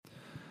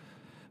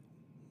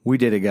We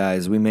did it,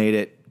 guys. We made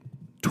it.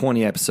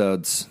 20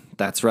 episodes.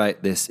 That's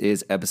right. This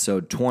is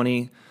episode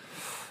 20,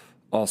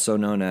 also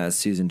known as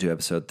season 2,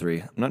 episode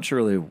 3. I'm not sure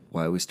really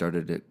why we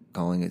started it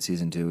calling it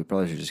season 2. We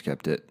probably should have just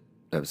kept it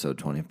episode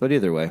 20. But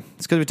either way,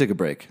 it's because we took a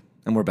break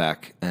and we're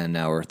back. And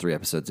now we're 3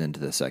 episodes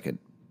into the second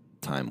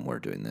time we're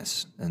doing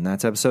this. And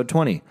that's episode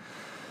 20.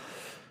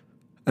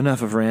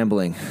 Enough of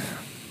rambling.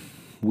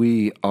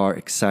 We are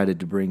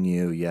excited to bring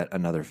you yet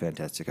another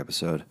fantastic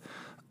episode.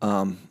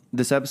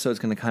 This episode is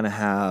going to kind of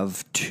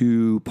have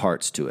 2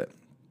 parts to it.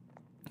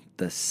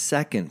 The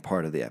second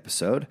part of the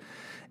episode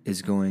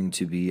is going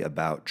to be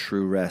about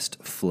True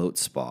Rest Float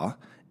Spa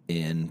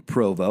in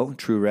Provo.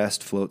 True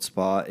Rest Float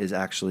Spa is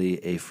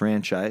actually a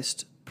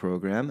franchised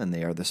program, and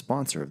they are the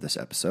sponsor of this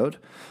episode.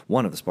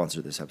 One of the sponsors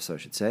of this episode, I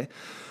should say.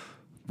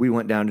 We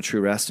went down to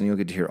True Rest, and you'll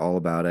get to hear all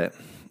about it.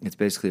 It's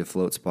basically a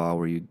float spa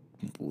where you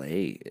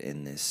lay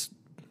in this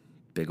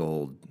big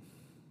old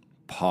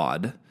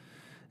pod,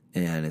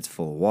 and it's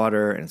full of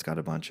water, and it's got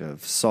a bunch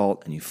of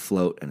salt, and you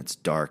float, and it's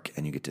dark,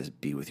 and you get to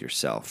be with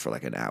yourself for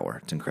like an hour.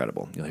 It's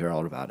incredible. You'll hear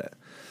all about it.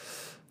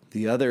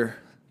 The other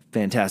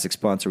fantastic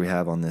sponsor we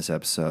have on this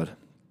episode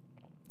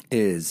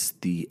is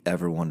the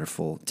ever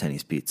wonderful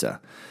Tenny's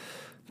Pizza.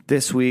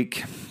 This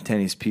week,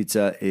 Tenny's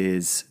Pizza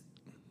is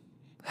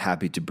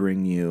happy to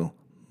bring you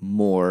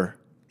more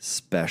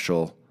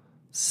special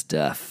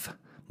stuff,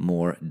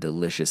 more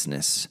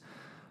deliciousness.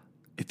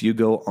 If you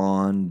go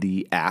on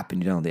the app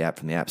and you download the app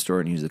from the App Store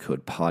and use the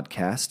code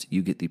podcast,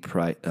 you get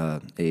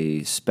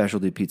a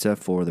specialty pizza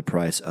for the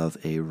price of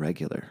a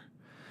regular.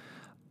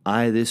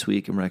 I, this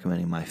week, am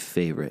recommending my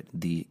favorite,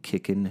 the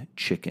Kickin'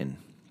 Chicken.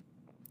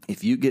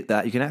 If you get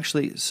that, you can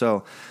actually,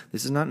 so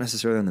this is not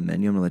necessarily on the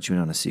menu. I'm going to let you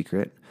in on a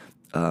secret.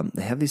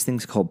 They have these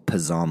things called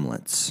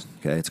pizzomelettes.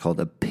 Okay, it's called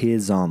a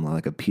pizzomelet,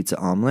 like a pizza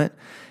omelet.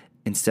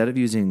 Instead of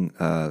using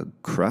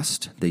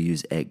crust, they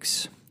use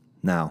eggs.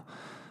 Now,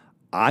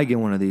 I get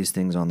one of these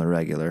things on the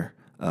regular.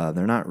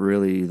 They're not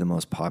really the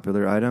most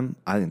popular item.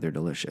 I think they're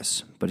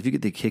delicious. But if you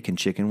get the Kickin'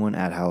 Chicken one,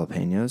 add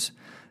jalapenos.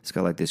 It's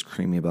got like this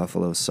creamy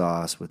buffalo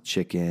sauce with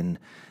chicken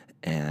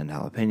and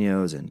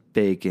jalapenos and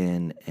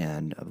bacon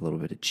and a little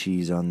bit of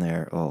cheese on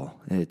there. Oh,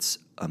 it's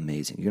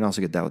amazing. You can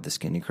also get that with the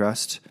skinny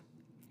crust.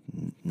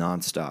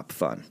 Nonstop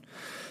fun.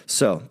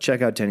 So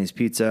check out Tenny's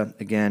Pizza.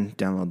 Again,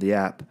 download the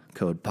app,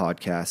 code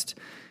podcast.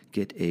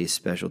 Get a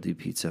specialty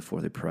pizza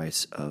for the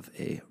price of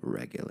a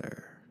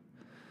regular.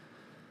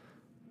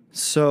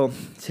 So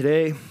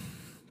today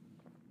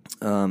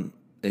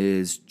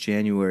is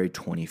January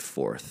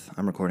 24th.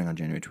 I'm recording on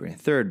January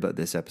 23rd, but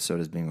this episode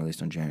is being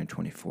released on January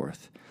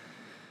 24th.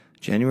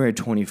 January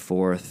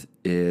 24th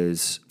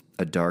is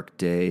a dark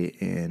day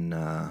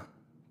in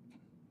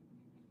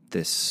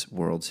this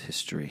world's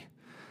history.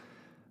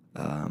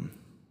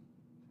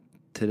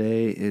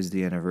 Today is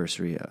the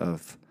anniversary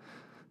of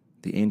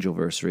the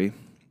angelversary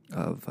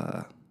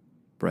of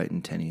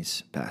Brighton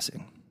Tenny's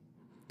passing.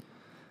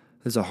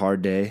 This is a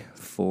hard day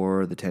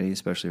for the Tenny,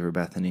 especially for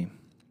Bethany,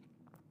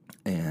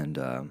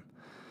 and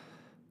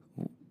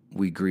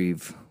we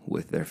grieve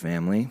with their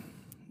family,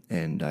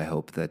 and I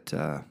hope that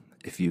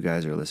if you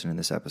guys are listening to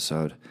this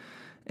episode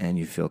and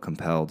you feel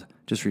compelled,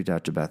 just reach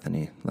out to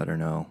Bethany, let her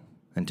know,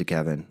 and to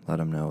Kevin, let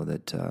them know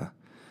that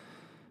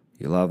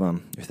you love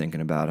them, you're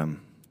thinking about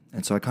them.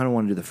 And so I kind of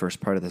want to do the first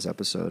part of this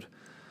episode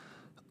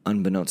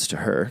unbeknownst to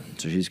her,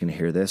 so she's going to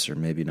hear this, or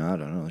maybe not,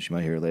 I don't know, she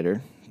might hear it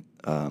later.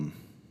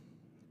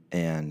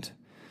 And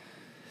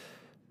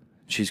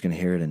she's going to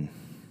hear it and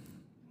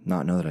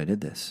not know that I did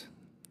this.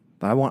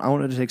 But I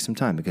wanted to take some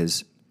time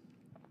because,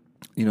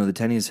 you know, the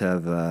Tennys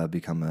have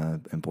become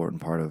an important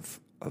part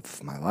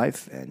of my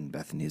life, and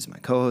Bethany is my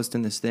co-host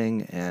in this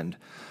thing, and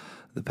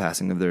the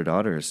passing of their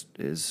daughter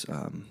is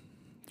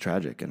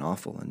tragic and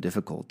awful and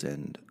difficult,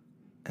 and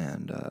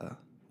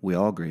we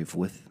all grieve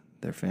with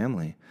their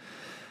family.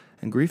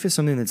 And grief is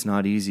something that's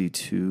not easy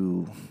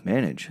to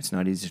manage. It's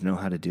not easy to know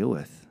how to deal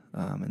with.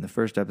 In the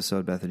first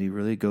episode, Bethany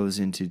really goes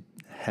into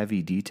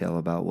heavy detail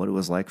about what it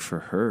was like for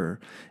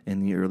her in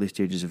the early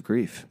stages of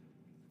grief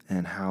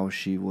and how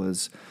she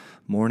was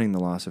mourning the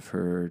loss of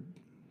her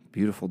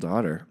beautiful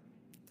daughter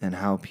and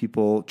how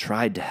people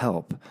tried to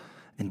help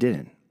and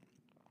didn't.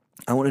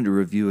 I wanted to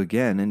review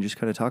again and just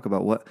kind of talk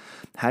about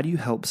how do you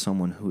help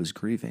someone who is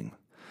grieving?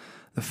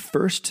 The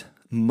first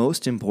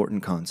most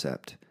important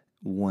concept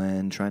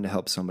when trying to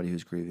help somebody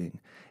who's grieving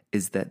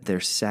is that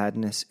their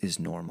sadness is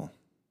normal.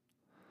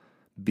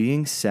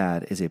 Being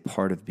sad is a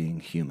part of being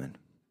human.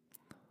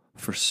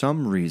 For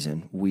some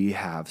reason, we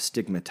have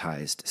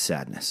stigmatized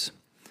sadness.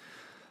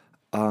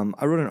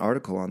 I wrote an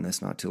article on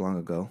this not too long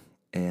ago,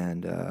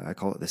 and I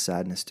call it the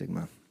sadness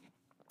stigma.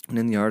 And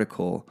in the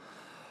article,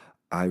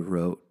 I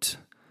wrote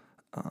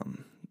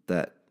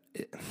that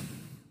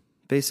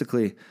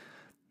basically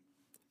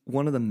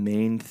one of the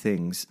main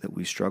things that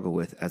we struggle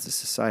with as a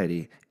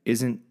society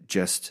isn't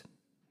just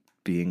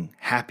being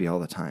happy all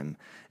the time.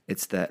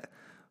 It's that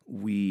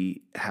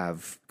we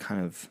have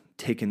kind of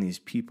taken these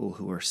people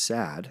who are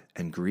sad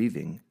and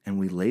grieving and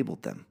we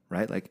labeled them,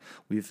 right? Like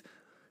we've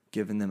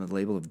given them a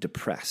label of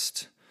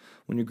depressed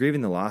When you're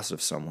grieving the loss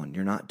of someone,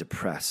 you're not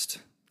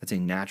depressed. That's a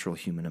natural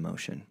human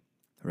emotion,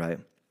 right?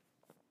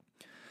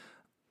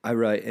 I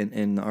write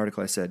in the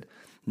article, I said,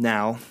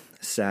 now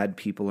sad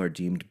people are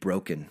deemed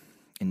broken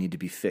and need to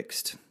be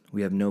fixed.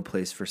 We have no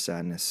place for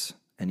sadness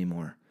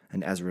anymore.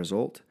 And as a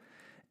result,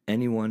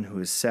 anyone who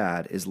is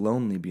sad is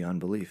lonely beyond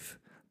belief,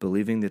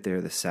 believing that they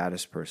are the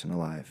saddest person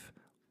alive.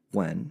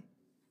 When,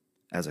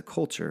 as a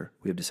culture,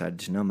 we have decided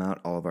to numb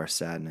out all of our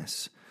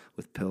sadness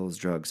with pills,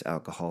 drugs,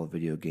 alcohol,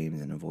 video games,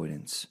 and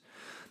avoidance.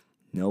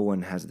 No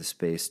one has the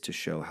space to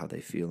show how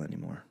they feel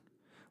anymore.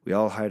 We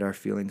all hide our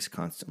feelings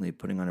constantly,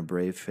 putting on a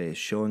brave face,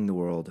 showing the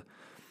world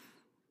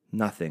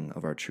nothing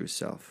of our true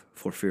self,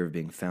 for fear of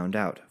being found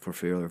out, for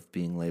fear of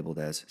being labeled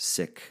as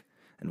sick.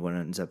 And what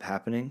ends up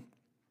happening?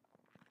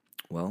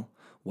 Well,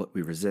 what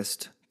we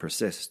resist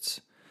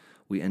persists.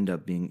 We end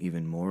up being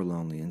even more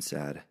lonely and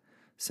sad,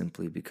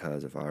 simply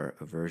because of our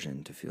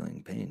aversion to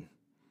feeling pain.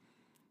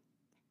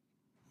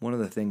 One of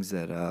the things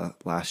that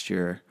last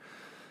year,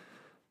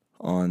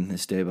 on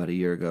this day about a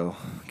year ago,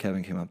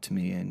 Kevin came up to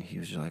me and he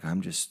was just like,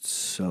 I'm just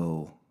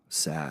so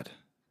sad.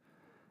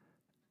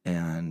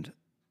 And,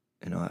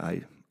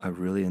 I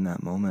really, in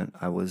that moment,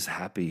 I was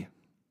happy.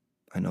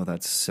 I know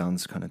that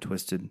sounds kind of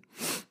twisted,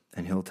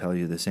 and he'll tell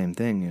you the same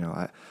thing.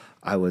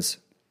 I was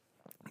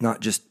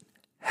not just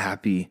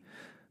happy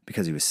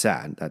because he was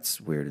sad. That's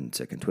weird and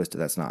sick and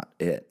twisted. That's not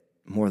it.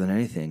 More than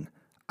anything,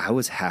 I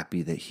was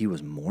happy that he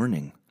was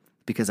mourning,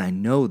 because I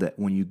know that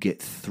when you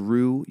get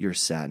through your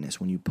sadness,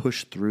 when you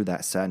push through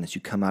that sadness, you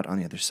come out on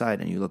the other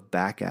side and you look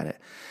back at it,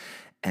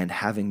 and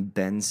having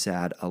been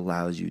sad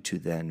allows you to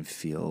then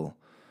feel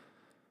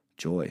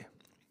joy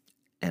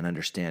and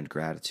understand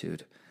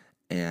gratitude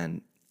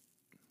and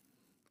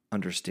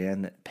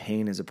understand that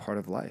pain is a part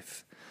of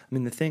life. I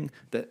mean, the thing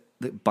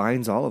that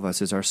binds all of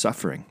us is our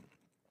suffering,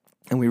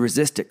 and we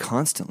resist it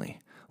constantly,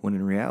 when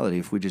in reality,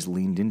 if we just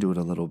leaned into it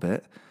a little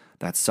bit,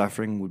 that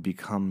suffering would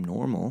become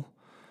normal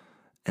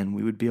and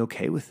we would be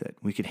okay with it.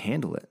 We could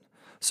handle it.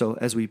 So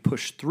as we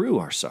push through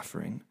our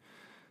suffering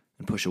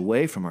and push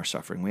away from our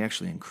suffering, we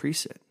actually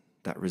increase it.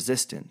 That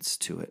resistance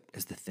to it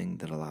is the thing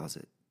that allows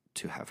it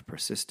to have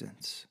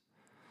persistence.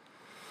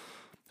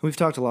 We've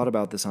talked a lot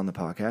about this on the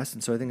podcast,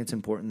 and so I think it's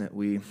important that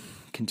we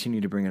continue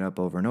to bring it up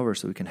over and over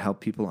so we can help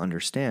people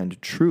understand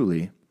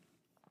truly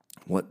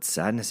what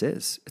sadness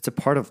is. It's a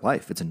part of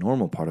life. It's a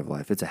normal part of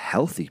life. It's a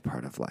healthy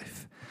part of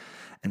life.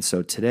 And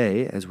so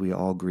today, as we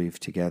all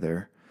grieve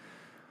together,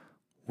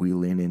 we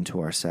lean into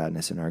our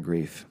sadness and our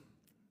grief.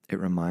 It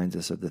reminds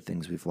us of the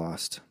things we've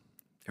lost.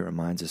 It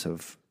reminds us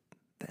of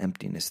the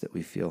emptiness that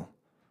we feel,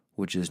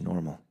 which is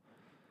normal.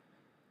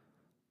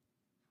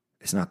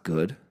 It's not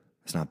good.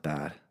 It's not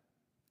bad.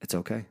 It's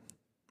okay.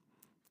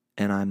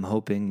 And I'm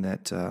hoping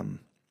that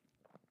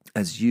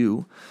as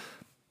you,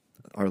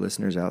 our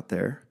listeners out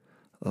there,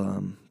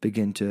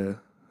 begin to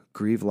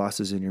grieve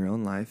losses in your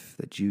own life,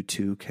 that you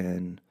too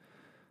can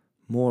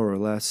more or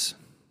less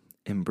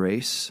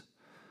embrace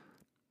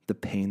the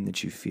pain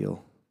that you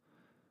feel.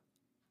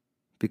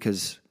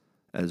 Because,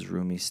 as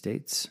Rumi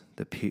states,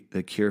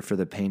 the cure for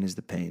the pain is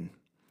the pain.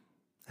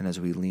 And as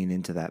we lean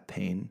into that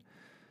pain,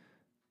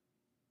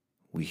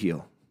 we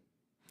heal.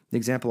 The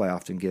example I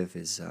often give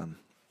is,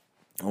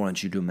 I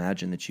want you to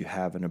imagine that you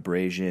have an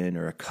abrasion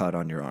or a cut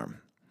on your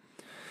arm.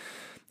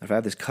 If I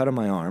have this cut on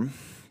my arm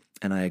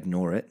and I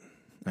ignore it,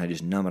 and I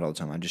just numb it all the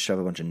time, I just shove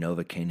a bunch of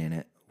Novocaine in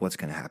it, what's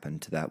going to happen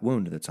to that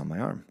wound that's on my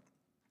arm?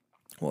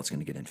 Well, it's going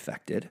to get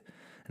infected,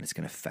 and it's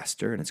going to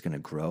fester, and it's going to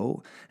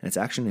grow, and it's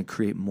actually going to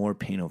create more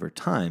pain over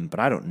time,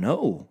 but I don't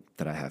know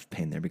that I have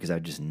pain there because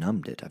I've just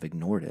numbed it. I've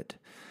ignored it.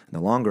 And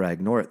the longer I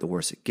ignore it, the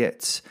worse it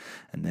gets.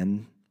 And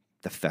then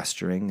the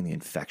festering and the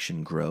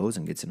infection grows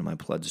and gets into my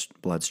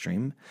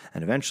bloodstream,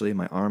 and eventually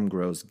my arm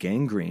grows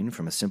gangrene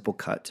from a simple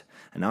cut,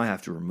 and now I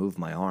have to remove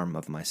my arm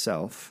of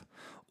myself,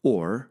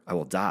 or I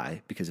will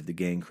die because if the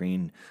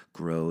gangrene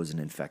grows and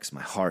infects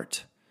my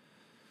heart,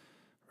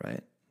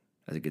 right,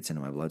 as it gets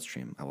into my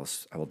bloodstream, I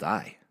will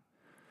die.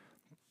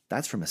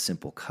 That's from a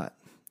simple cut.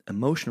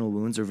 Emotional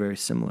wounds are very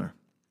similar.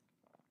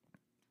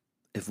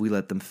 If we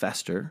let them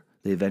fester,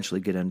 they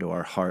eventually get into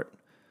our heart,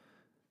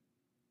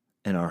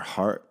 and our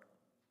heart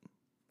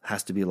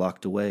has to be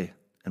locked away,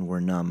 and we're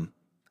numb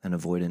and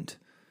avoidant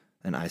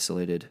and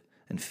isolated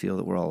and feel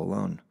that we're all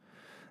alone.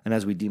 And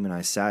as we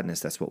demonize sadness,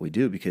 that's what we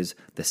do, because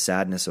the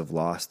sadness of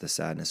loss, the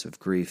sadness of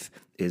grief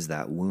is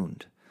that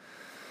wound.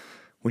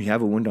 When you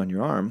have a wound on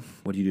your arm,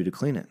 what do you do to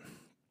clean it?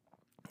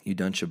 You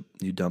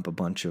dump a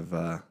bunch of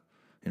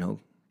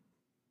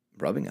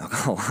rubbing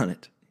alcohol on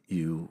it.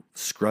 You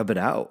scrub it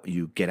out.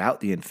 You get out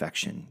the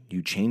infection.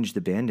 You change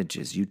the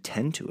bandages. You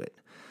tend to it.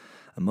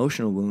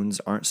 Emotional wounds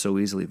aren't so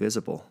easily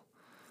visible.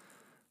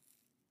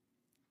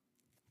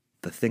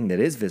 The thing that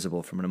is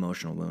visible from an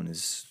emotional wound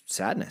is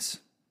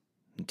sadness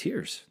and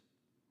tears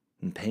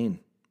and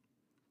pain,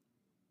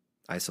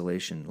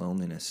 isolation,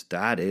 loneliness.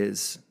 That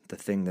is the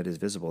thing that is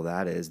visible.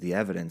 That is the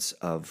evidence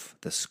of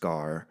the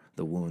scar,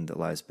 the wound that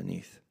lies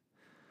beneath.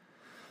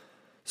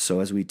 So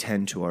as we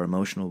tend to our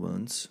emotional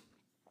wounds,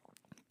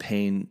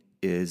 pain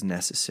is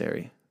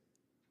necessary.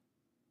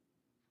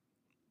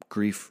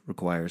 Grief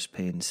requires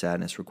pain.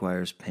 Sadness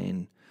requires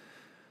pain.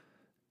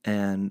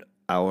 And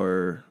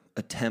our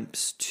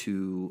attempts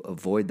to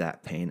avoid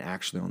that pain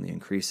actually only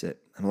increase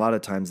it. And a lot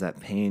of times that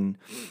pain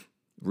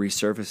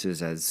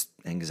resurfaces as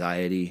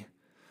anxiety,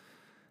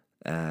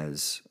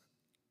 as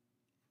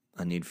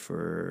a need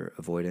for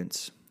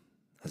avoidance,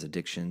 as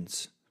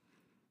addictions,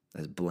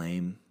 as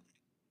blame,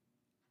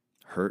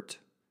 hurt,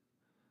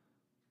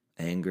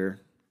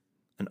 anger.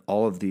 And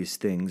all of these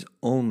things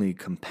only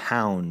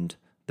compound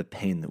the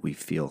pain that we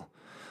feel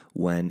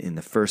when, in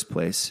the first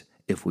place,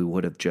 if we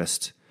would have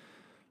just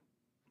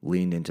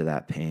leaned into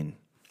that pain,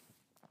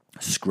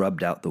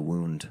 scrubbed out the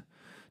wound,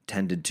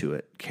 tended to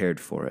it,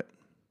 cared for it,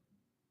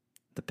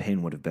 the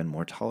pain would have been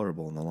more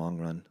tolerable in the long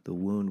run. The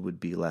wound would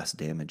be less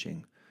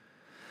damaging.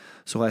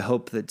 So I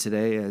hope that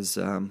today, as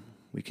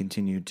we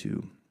continue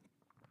to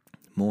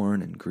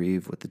mourn and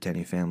grieve with the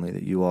Tenney family,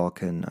 that you all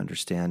can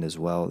understand as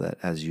well that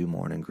as you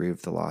mourn and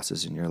grieve the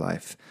losses in your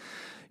life,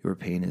 your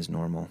pain is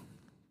normal.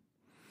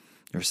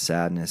 Your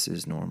sadness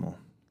is normal.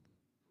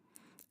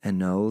 And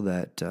know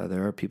that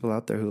there are people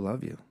out there who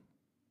love you.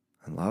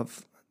 And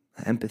love,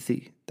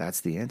 empathy,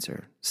 that's the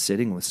answer.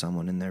 Sitting with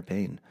someone in their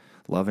pain,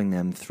 loving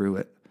them through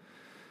it.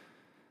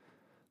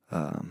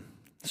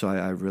 So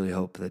I really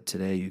hope that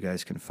today you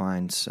guys can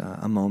find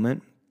a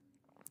moment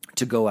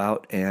to go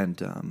out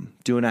and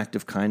do an act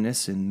of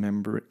kindness in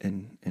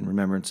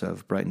remembrance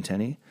of Brighton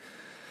Tenney.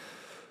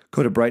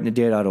 Go to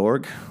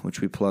brightonaday.org,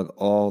 which we plug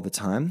all the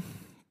time.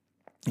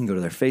 You can go to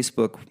their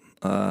Facebook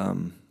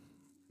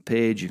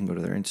page. You can go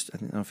to their I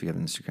don't know if you have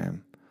an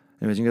Instagram.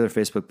 Anyways, you can go to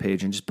their Facebook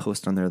page and just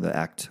post on there the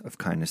act of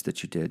kindness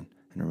that you did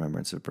in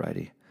remembrance of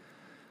Brighty.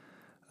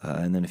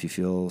 And then if you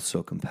feel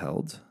so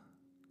compelled,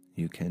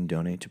 you can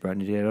donate to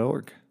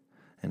brightonaday.org.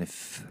 And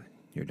if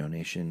your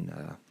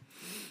donation,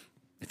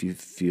 if you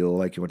feel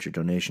like you want your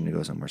donation to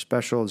go somewhere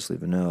special, just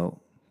leave a note.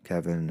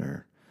 Kevin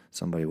or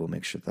somebody will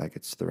make sure that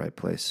gets to the right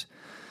place.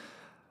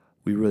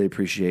 We really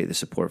appreciate the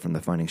support from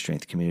the Finding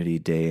Strength community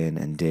day in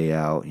and day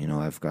out. You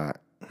know, I've got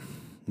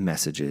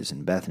messages,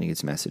 and Bethany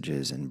gets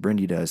messages, and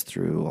Brindy does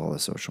through all the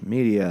social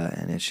media,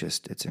 and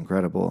it's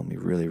incredible, and we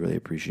really, really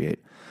appreciate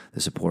the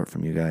support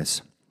from you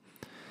guys.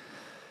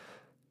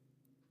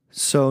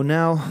 So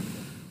now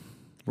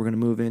we're going to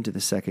move into the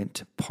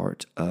second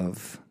part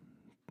of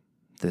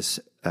this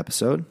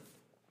episode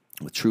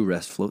with True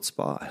Rest Float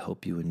Spa. I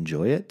hope you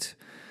enjoy it,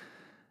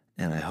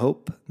 and I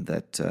hope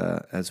that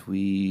as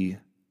we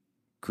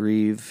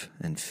grieve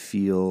and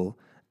feel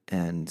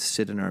and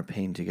sit in our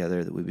pain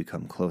together, that we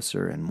become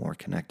closer and more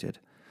connected.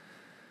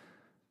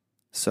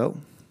 So,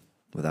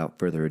 without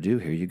further ado,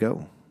 here you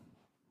go.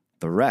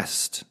 The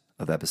rest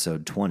of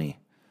episode 20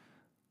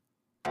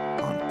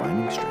 on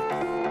Finding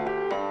Strength.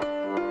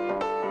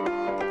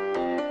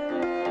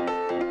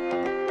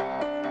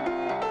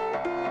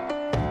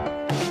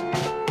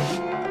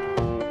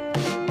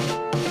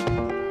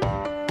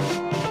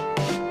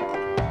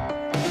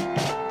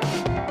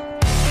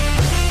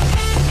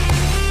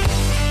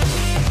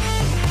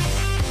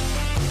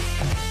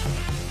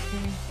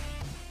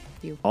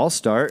 I'll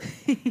start.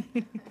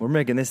 We're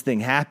making this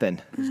thing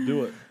happen. Let's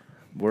do it.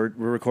 We're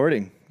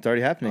recording. It's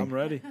already happening. I'm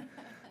ready.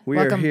 We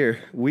Welcome. are here.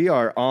 We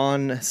are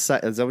on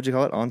site. Is that what you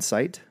call it? On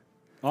site?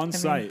 On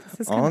site.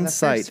 This is kind of On a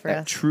site first for at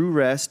us. True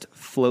Rest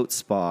Float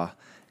Spa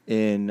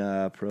in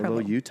Provo,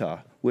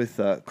 Utah.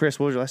 With Chris,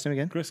 what was your last name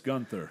again? Chris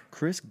Gunther.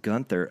 Chris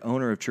Gunther,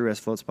 owner of True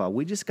Rest Float Spa.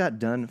 We just got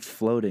done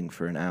floating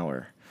for an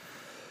hour.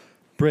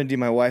 Brindy,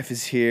 my wife,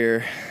 is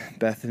here.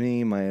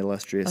 Bethany, my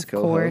illustrious Of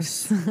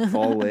co-host,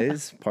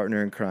 always,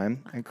 partner in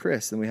crime. And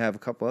Chris. And we have a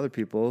couple other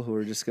people who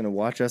are just going to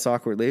watch us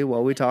awkwardly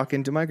while we talk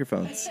into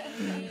microphones.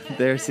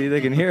 There, see,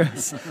 they can hear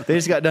us. They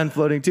just got done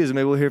floating too, so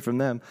maybe we'll hear from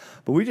them.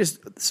 But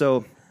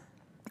so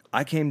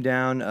I came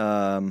down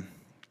a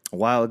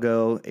while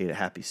ago, ate a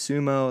Happy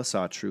Sumo,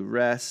 saw True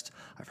Rest.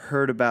 I've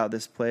heard about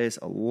this place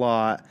a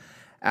lot.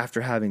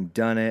 After having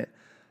done it,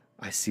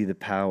 I see the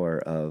power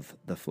of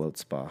the float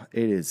spa.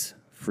 It is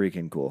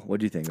freaking cool. What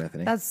do you think,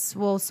 Bethany?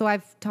 So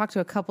I've talked to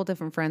a couple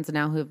different friends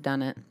now who have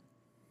done it.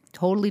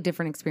 Totally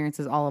different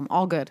experiences, all of them,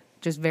 all good,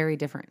 just very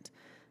different.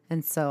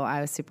 And so I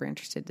was super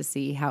interested to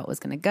see how it was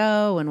going to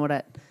go and what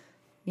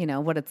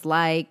it's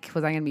like.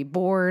 Was I going to be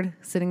bored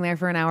sitting there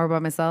for an hour by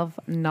myself?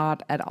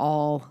 Not at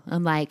all.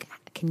 I'm like,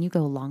 can you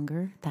go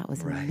longer? That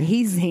was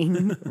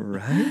amazing.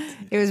 Right?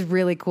 It was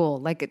really cool.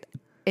 Like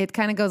it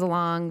kind of goes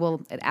along.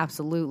 Well, it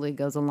absolutely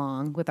goes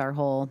along with our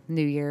whole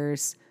New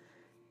Year's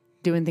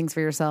doing things for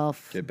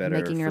yourself, Get better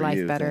making your for life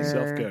you better. thing.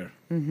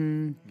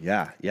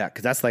 Self-care. Yeah.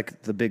 Because that's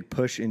like the big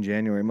push in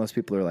January. Most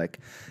people are like,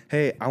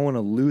 hey, I want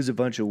to lose a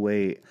bunch of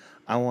weight.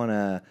 I want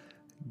to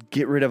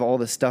get rid of all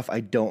the stuff I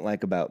don't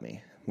like about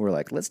me. We're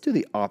like, let's do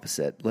the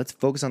opposite. Let's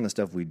focus on the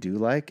stuff we do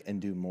like and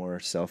do more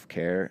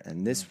self-care.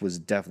 And this was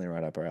definitely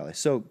right up our alley.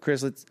 So,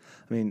 Chris, I just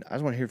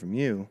want to hear from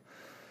you.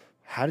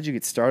 how did you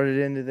get started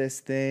into this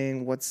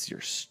thing? What's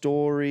your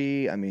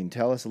story? I mean,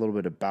 tell us a little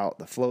bit about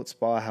the float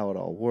spa, how it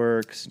all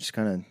works. Just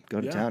kind of go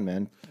to town,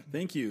 man.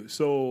 Thank you.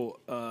 So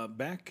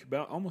back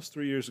about almost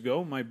 3 years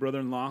ago, my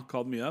brother-in-law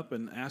called me up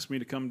and asked me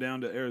to come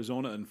down to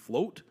Arizona and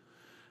float.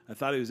 I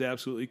thought he was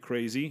absolutely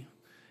crazy.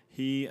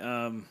 He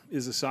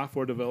is a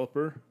software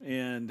developer,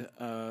 and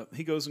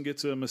he goes and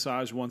gets a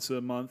massage once a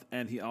month,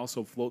 and he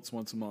also floats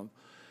once a month.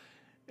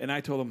 And I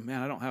told him,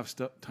 man, I don't have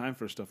time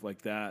for stuff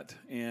like that.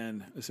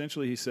 And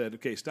essentially he said,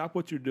 okay, stop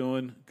what you're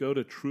doing. Go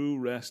to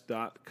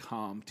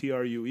TrueRest.com,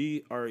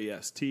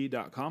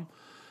 TrueRest.com.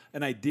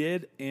 And I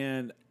did,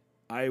 and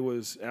I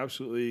was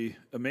absolutely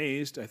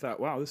amazed. I thought,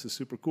 wow, this is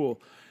super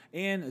cool.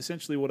 And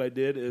essentially what I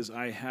did is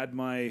I had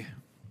my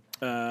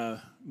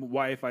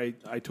wife, I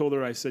told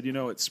her, I said,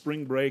 it's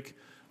spring break.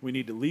 We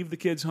need to leave the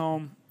kids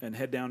home and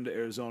head down to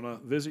Arizona,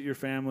 visit your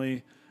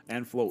family,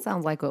 and float.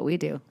 Sounds like what we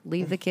do.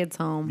 Leave the kids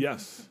home.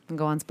 Yes. And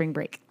go on spring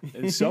break.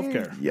 And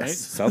self-care. Yes, right?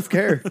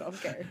 self-care.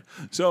 Self-care.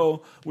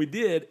 So we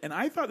did, and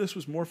I thought this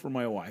was more for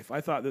my wife.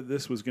 I thought that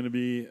this was going to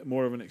be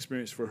more of an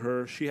experience for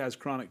her. She has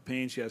chronic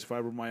pain. She has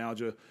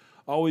fibromyalgia,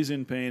 always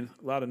in pain,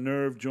 a lot of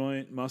nerve,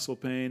 joint, muscle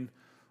pain,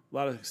 a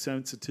lot of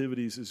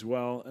sensitivities as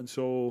well. And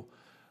so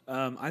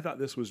I thought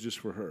this was just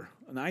for her.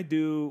 And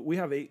we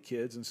have 8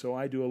 kids, and so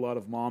I do a lot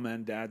of mom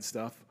and dad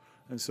stuff.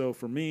 And so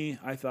for me,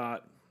 I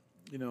thought,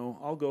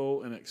 I'll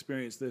go and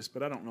experience this,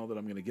 but I don't know that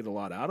I'm going to get a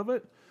lot out of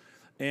it.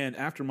 And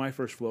after my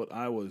first float,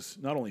 I was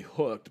not only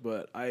hooked,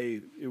 but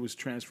it was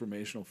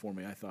transformational for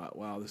me. I thought,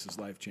 wow, this is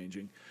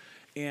life-changing.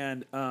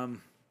 And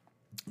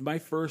my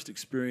first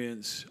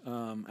experience,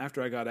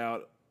 after I got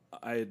out,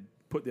 I had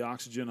put the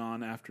oxygen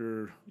on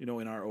after,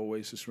 in our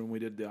Oasis room, we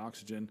did the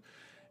oxygen.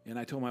 And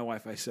I told my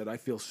wife, I said, I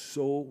feel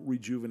so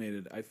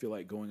rejuvenated. I feel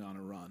like going on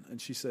a run. And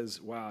she says,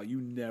 wow,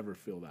 you never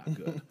feel that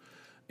good.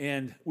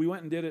 And we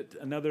went and did it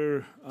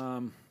another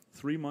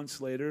 3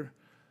 months later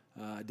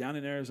down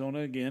in Arizona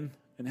again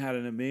and had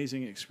an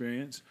amazing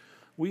experience.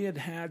 We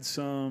had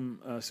some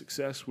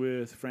success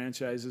with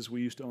franchises.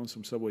 We used to own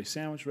some Subway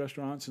sandwich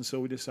restaurants, and so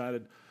we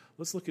decided,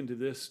 let's look into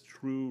this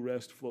True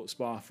Rest Float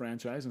Spa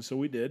franchise, and so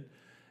we did.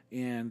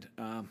 And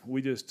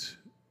we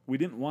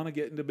didn't want to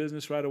get into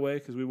business right away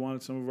because we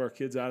wanted some of our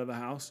kids out of the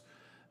house.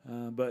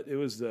 But it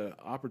was the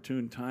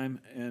opportune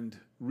time, and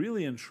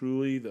really and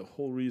truly, the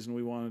whole reason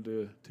we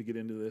wanted to get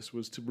into this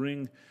was to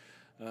bring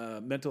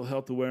mental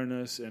health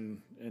awareness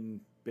and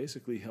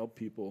basically help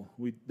people.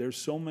 There's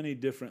so many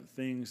different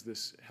things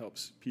this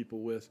helps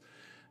people with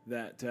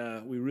that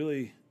we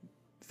really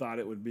thought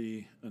it would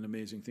be an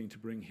amazing thing to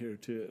bring here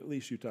to at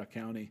least Utah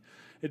County.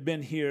 It'd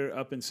been here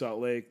up in Salt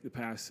Lake the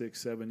past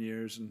 6-7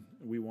 years, and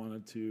we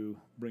wanted to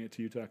bring it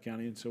to Utah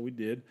County, and so we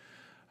did.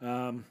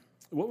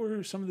 What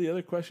were some of the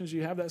other questions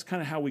you have? That's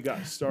kind of how we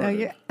got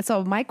started.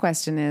 So my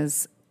question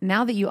is,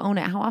 now that you own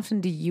it, how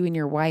often do you and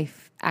your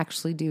wife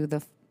actually do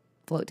the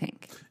float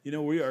tank?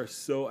 We are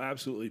so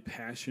absolutely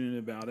passionate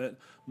about it.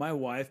 My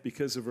wife,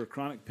 because of her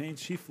chronic pain,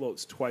 she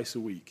floats twice a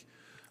week.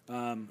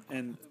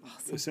 And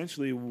awesome.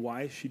 Essentially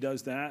why she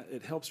does that,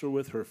 it helps her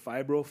with her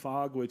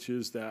fibrofog, which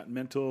is that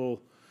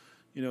mental,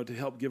 to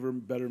help give her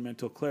better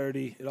mental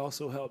clarity. It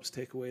also helps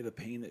take away the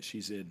pain that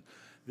she's in.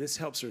 This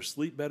helps her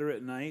sleep better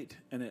at night,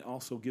 and it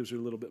also gives her a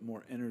little bit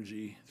more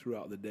energy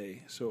throughout the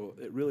day. So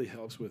it really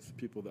helps with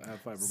people that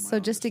have fibromyalgia. So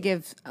just to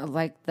give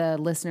the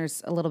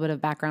listeners a little bit of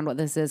background what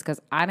this is,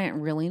 because I didn't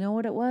really know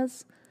what it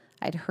was.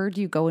 I'd heard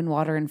you go in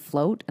water and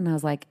float, and I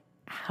was like,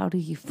 how do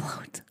you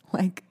float?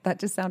 That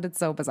just sounded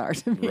so bizarre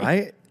to me.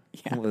 Right?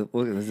 Yeah.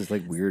 Well, this is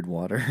like weird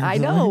water. I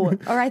know.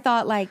 Or I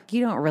thought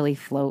you don't really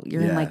float.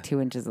 You're in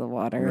 2 inches of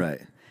water.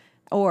 Right.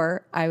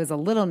 Or I was a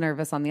little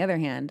nervous on the other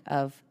hand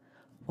of,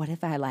 what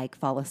if I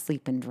fall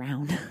asleep and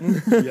drown?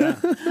 Yeah.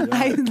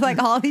 I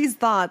all these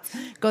thoughts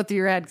go through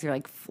your head because you're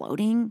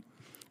floating.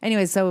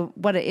 Anyway, so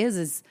what it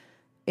is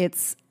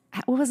it's,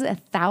 what was it,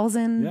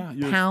 1,000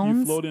 pounds?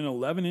 You float in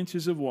 11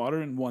 inches of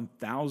water and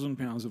 1,000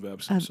 pounds of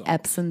Epsom salt.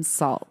 Epsom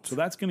salt. So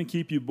that's going to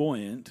keep you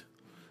buoyant.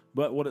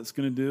 But what it's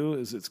going to do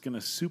is it's going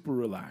to super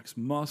relax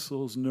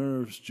muscles,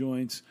 nerves,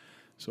 joints.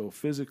 So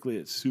physically,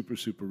 it's super,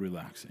 super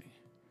relaxing.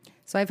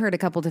 So I've heard a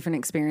couple different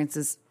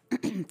experiences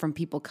from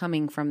people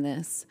coming from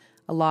this.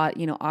 A lot,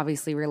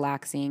 obviously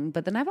relaxing.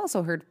 But then I've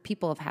also heard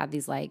people have had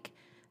these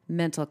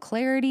mental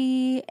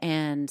clarity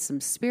and some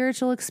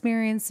spiritual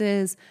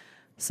experiences.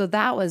 So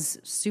that was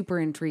super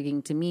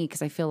intriguing to me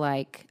because I feel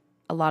like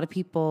a lot of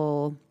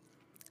people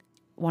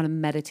want to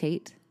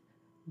meditate,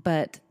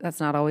 but that's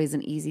not always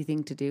an easy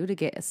thing to do to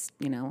get,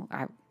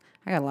 I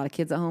got a lot of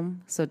kids at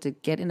home. So to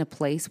get in a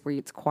place where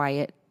it's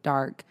quiet,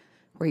 dark,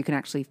 where you can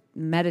actually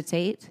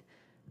meditate,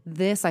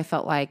 this I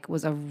felt like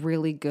was a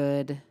really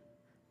good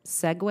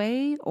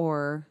segue,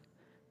 or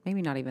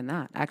maybe not even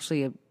that,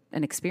 actually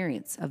an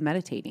experience of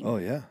meditating. Oh,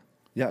 yeah.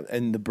 Yeah,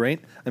 and the brain,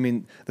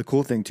 the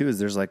cool thing too is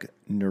there's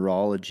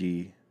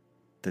neurology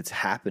that's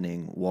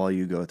happening while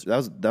you go through. That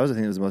was the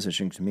thing that was most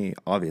interesting to me,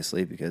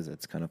 obviously, because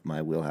it's kind of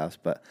my wheelhouse,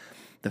 but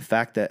the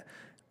fact that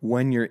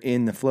when you're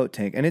in the float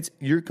tank, and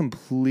you're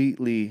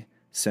completely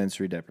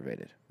sensory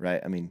deprivated,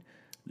 right?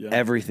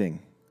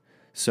 Everything.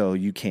 So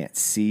you can't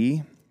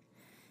see.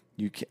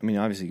 I mean,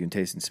 obviously you can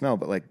taste and smell,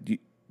 but like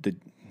the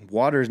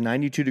water is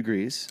 92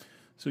 degrees.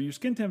 So your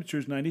skin temperature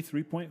is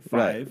 93.5.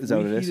 Right. Is that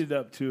what it is? We heat it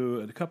up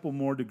to a couple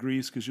more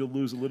degrees because you'll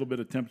lose a little bit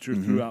of temperature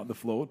throughout the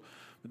float.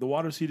 But the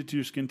water's heated to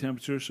your skin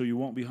temperature, so you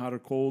won't be hot or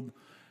cold.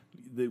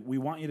 We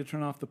want you to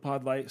turn off the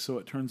pod light, so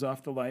it turns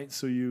off the light,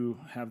 so you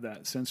have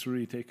that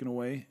sensory taken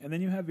away. And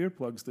then you have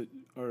earplugs that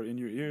are in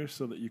your ears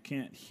so that you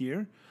can't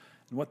hear.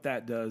 And what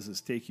that does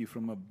is take you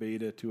from a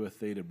beta to a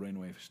theta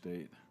brainwave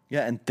state.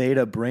 Yeah, and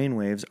theta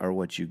brainwaves are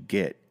what you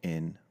get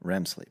in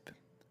REM sleep,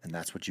 and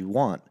that's what you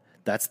want.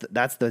 That's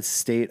the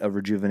state of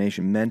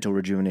rejuvenation, mental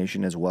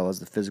rejuvenation, as well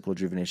as the physical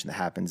rejuvenation that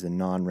happens in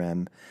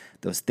non-REM.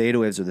 Those theta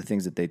waves are the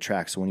things that they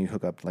track. So when you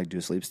hook up, like do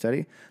a sleep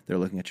study, they're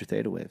looking at your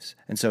theta waves.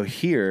 And so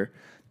here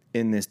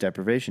in this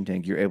deprivation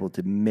tank, you're able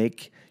to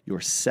make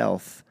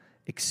yourself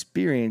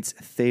experience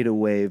theta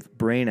wave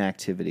brain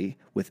activity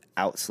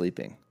without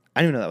sleeping.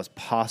 I didn't even know that was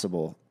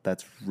possible.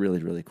 That's really,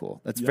 really cool.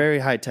 That's very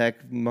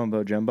high-tech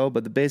mumbo jumbo,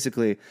 but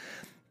basically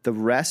the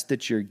rest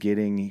that you're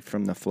getting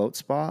from the float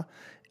spa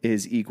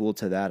is equal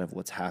to that of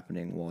what's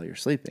happening while you're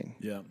sleeping.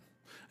 Yeah.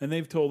 And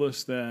they've told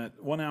us that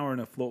 1 hour in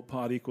a float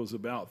pod equals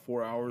about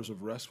 4 hours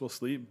of restful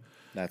sleep.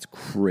 That's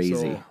crazy.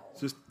 So it's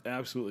just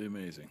absolutely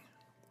amazing.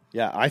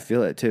 Yeah, I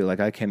feel it too.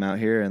 Like I came out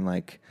here and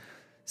like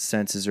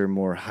senses are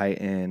more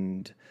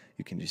heightened.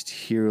 You can just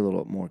hear a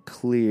little more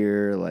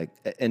clear. Like,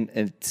 and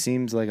it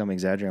seems like I'm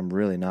exaggerating. I'm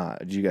really not.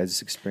 Did you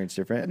guys experience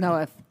different?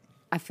 No,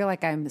 I feel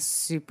like I'm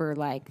super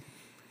like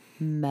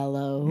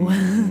mellow.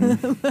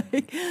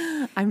 Like,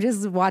 I'm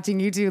just watching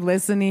you two,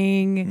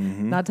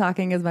 listening, not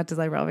talking as much as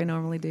I probably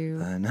normally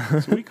do. I know.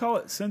 So we call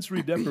it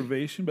sensory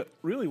deprivation, but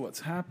really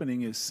what's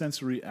happening is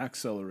sensory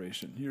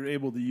acceleration. You're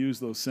able to use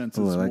those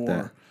senses I like more.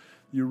 that.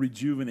 You're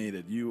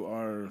rejuvenated. You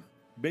are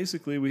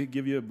basically, we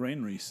give you a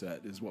brain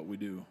reset is what we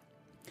do.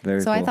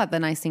 Very So cool. I thought the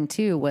nice thing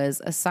too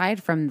was,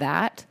 aside from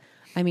that,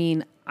 I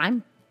mean,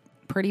 I'm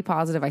pretty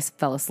positive I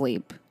fell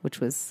asleep,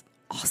 which was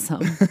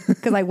awesome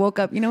because I woke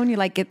up. You know when you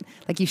like get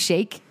like you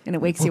shake and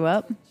it wakes you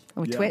up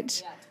or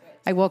twitch.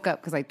 I woke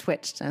up because I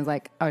twitched and I was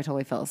like, oh, I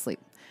totally fell asleep.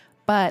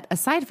 But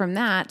aside from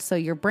that, so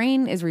your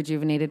brain is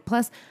rejuvenated.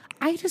 Plus,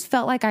 I just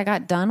felt like I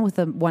got done with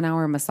a 1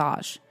 hour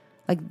massage.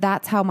 Like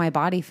that's how my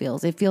body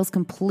feels. It feels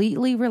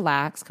completely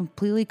relaxed,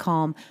 completely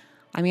calm.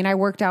 I mean, I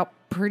worked out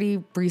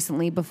pretty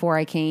recently before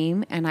I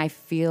came and I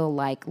feel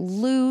like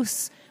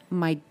loose.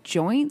 My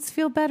joints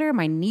feel better.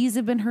 My knees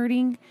have been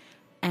hurting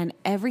and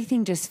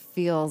everything just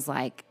feels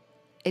like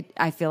it.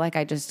 I feel like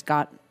I just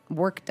got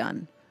work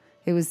done.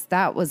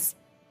 That was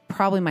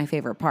probably my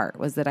favorite part,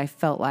 was that I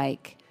felt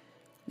like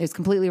it was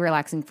completely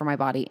relaxing for my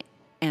body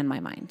and my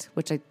mind,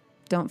 which I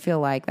don't feel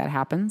like that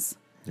happens.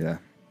 Yeah.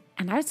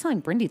 And I was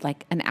telling Brindy,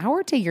 like an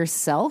hour to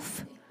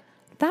yourself,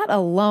 that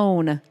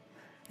alone.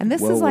 And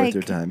this Well is worth like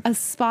your time. a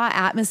spa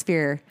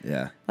atmosphere.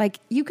 Yeah. Like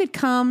you could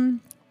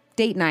come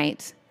date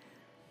night,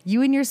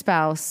 you and your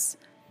spouse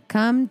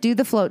come do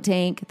the float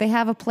tank. They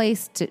have a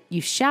place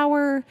you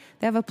shower.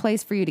 They have a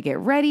place for you to get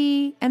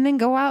ready and then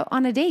go out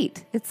on a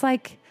date. It's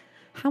like,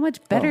 how much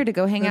better to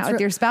go hang out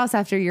with your spouse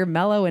after you're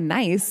mellow and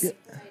nice. Yeah.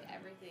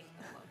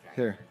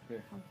 Here.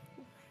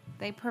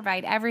 They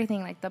provide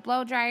everything, like the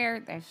blow dryer,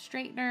 the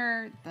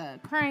straightener,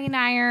 the curling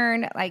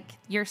iron. Like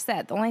you're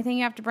set. The only thing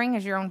you have to bring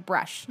is your own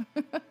brush.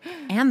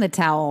 And the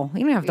towel.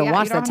 You don't have to Yeah,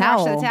 wash you don't the have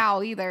to towel. wash the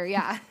towel either.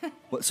 Yeah.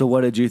 So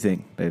what did you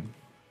think, babe?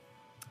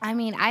 I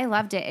mean, I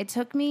loved it. It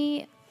took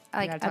me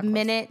like gotta a talk close.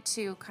 minute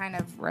to kind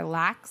of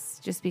relax,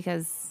 just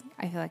because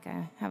I feel like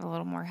I have a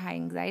little more high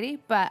anxiety.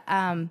 But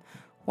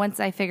once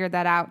I figured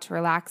that out, to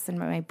relax and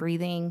my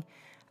breathing,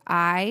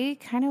 I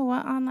kind of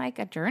went on like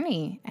a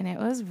journey, and it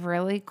was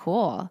really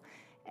cool.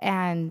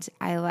 And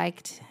I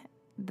liked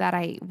that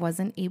I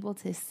wasn't able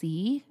to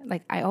see.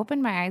 Like I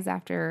opened my eyes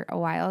after a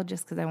while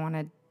just because I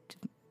wanted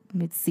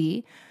to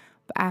see.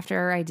 But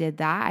after I did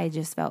that, I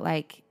just felt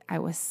like I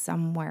was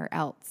somewhere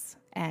else.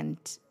 And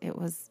it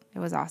was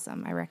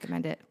awesome. I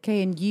recommend it.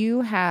 Okay, and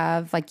you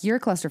have you're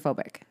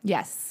claustrophobic.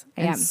 Yes,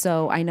 I And am.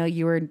 so I know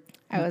you were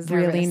I was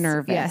really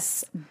nervous. nervous.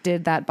 Yes.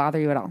 Did that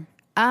bother you at all?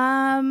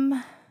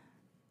 I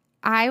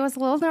was a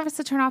little nervous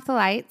to turn off the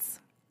lights.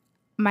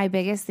 My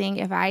biggest thing,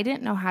 if I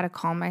didn't know how to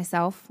calm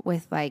myself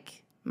with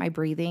like my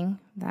breathing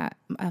that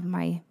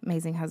my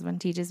amazing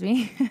husband teaches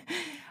me,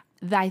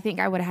 I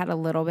think I would have had a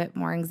little bit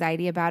more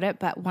anxiety about it.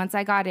 But once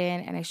I got in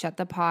and I shut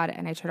the pod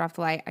and I turned off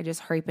the light, I just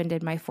hurried up and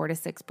did my 4 to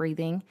 6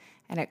 breathing,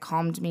 and it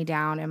calmed me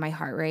down and my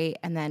heart rate.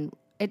 And then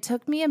it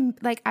took me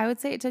I would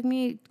say it took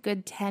me a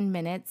good 10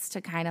 minutes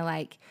to kind of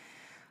like,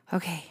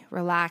 okay,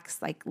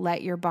 relax, like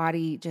let your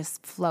body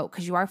just float,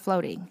 because you are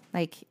floating,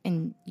 like,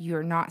 and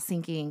you're not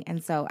sinking.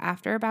 And so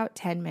after about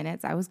 10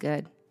 minutes, I was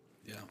good.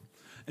 Yeah.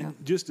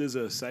 And just as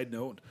a side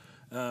note,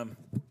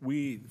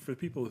 for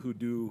people who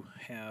do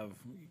have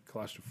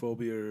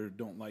claustrophobia or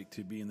don't like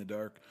to be in the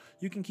dark,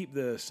 you can keep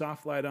the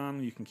soft light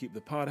on, you can keep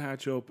the pod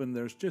hatch open.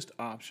 There's just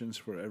options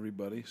for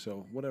everybody.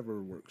 So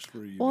whatever works for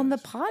you. Well, and the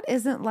guys. pod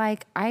isn't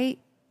like I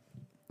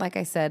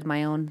said,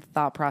 my own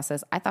thought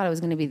process. I thought it was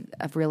going to be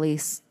a really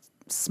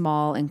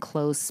small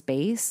enclosed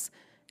space,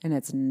 and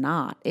it's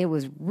not. It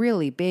was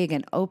really big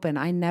and open.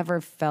 I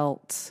never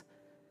felt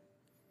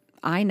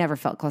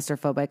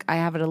claustrophobic. I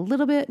have it a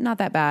little bit, not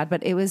that bad,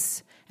 but it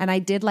was, and I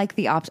did like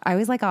the option. I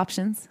always like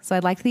options. So I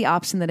liked the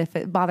option that if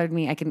it bothered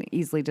me, I can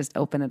easily just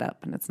open it up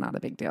and it's not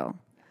a big deal.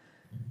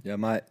 Yeah,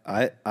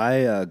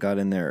 I got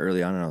in there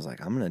early on and I was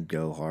like, I'm gonna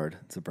go hard.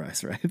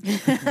 Surprise, right?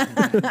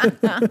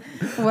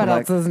 What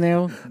else is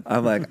new?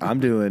 I'm like, I'm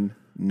doing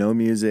no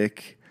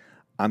music.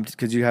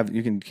 Because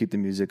you can keep the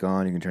music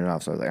on, you can turn it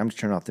off. So I was like, I'm just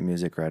turning off the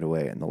music right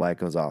away, and the light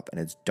goes off,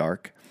 and it's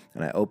dark.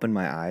 And I open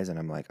my eyes, and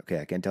I'm like, okay,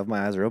 I can't tell if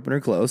my eyes are open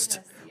or closed,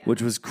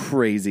 which was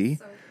crazy,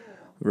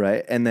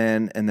 right? And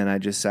then I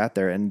just sat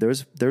there, and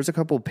there's a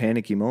couple of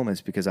panicky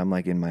moments because I'm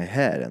like in my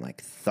head, and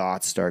like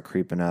thoughts start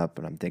creeping up,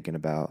 and I'm thinking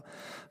about,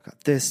 I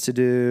got this to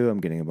do,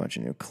 I'm getting a bunch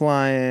of new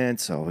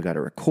clients, so we got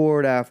to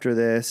record after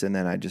this, and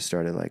then I just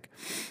started like,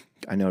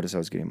 I noticed I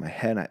was getting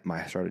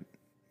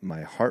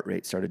my heart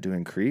rate started to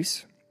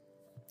increase.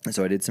 And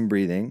so I did some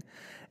breathing.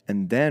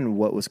 And then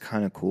what was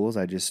kind of cool is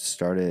I just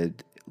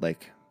started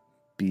like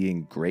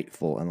being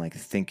grateful and like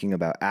thinking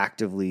about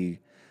actively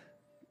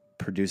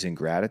producing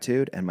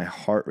gratitude. And my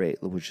heart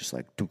rate was just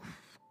like, doof,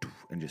 doof,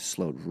 and just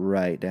slowed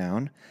right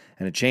down.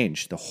 And it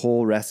changed. The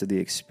whole rest of the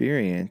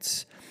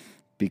experience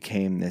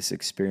became this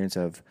experience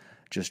of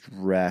just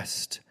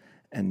rest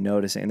and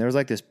noticing. And there was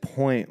like this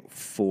point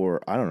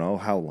for, I don't know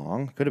how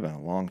long, could have been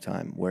a long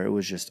time, where it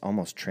was just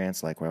almost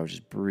trance-like, where I was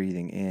just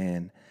breathing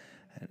in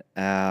and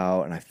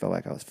out, and I felt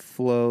like I was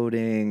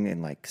floating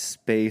in like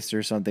space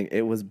or something.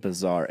 It was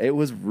bizarre. It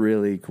was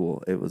really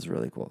cool.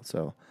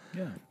 So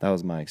Yeah. that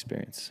was my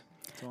experience.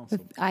 It's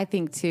awesome. I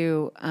think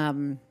too, I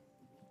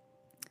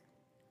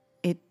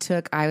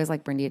was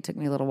like Brindy, it took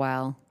me a little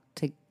while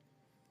to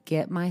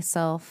get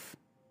myself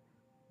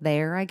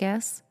there, I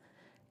guess.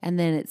 And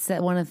then it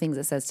said, one of the things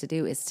it says to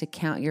do is to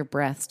count your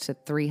breaths to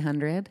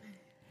 300.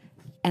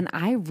 And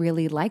I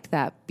really liked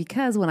that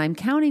because when I'm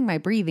counting my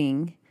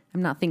breathing,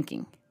 I'm not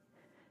thinking.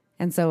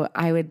 And so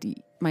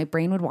my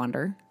brain would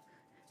wander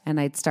and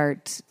I'd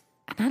start,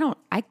 and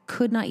I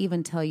could not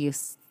even tell you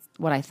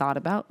what I thought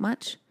about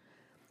much,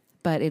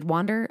 but it'd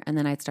wander and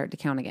then I'd start to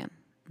count again.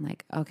 I'm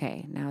like,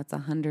 okay, now it's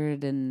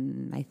 100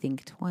 and I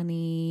think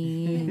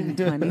 20,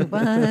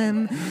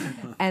 21,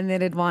 and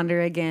then it'd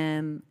wander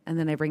again and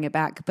then I bring it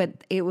back.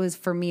 But it was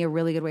for me a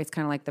really good way. It's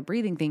kind of like the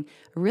breathing thing,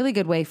 a really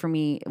good way for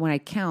me when I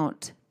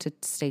count to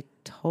stay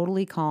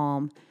totally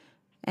calm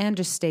and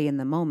just stay in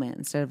the moment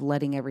instead of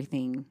letting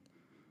everything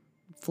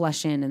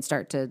flush in and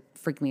start to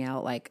freak me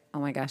out. Like, oh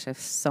my gosh, I have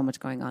so much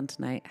going on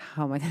tonight.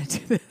 How am I going to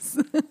do this?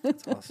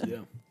 That's awesome.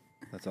 Yeah.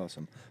 That's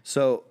awesome.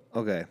 So,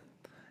 okay.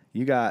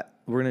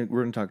 We're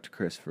gonna talk to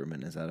Chris for a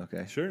minute. Is that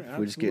okay? Sure, If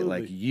we just get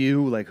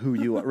absolutely. like who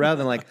you are, rather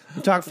than like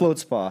talk float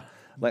spa.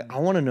 Like I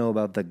want to know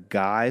about the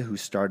guy who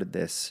started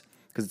this,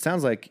 because it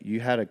sounds like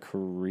you had a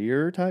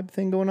career type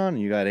thing going on.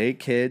 And you got 8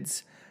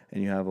 kids,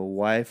 and you have a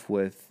wife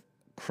with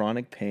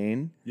chronic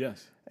pain.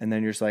 Yes. And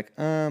then you're just like,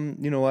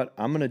 you know what?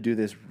 I'm gonna do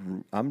this.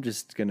 I'm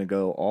just gonna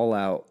go all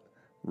out,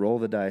 roll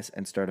the dice,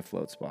 and start a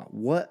float spa.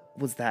 What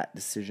was that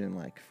decision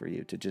like for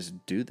you to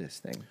just do this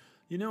thing?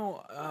 You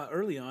know,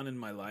 early on in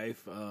my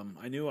life,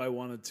 I knew I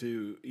wanted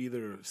to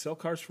either sell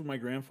cars for my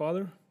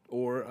grandfather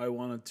or I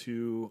wanted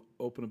to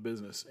open a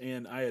business.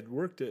 And I had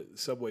worked at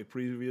Subway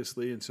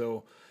previously, and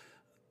so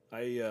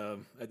I,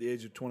 at the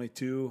age of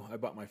 22, I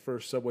bought my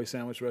first Subway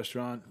sandwich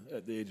restaurant.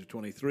 At the age of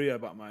 23, I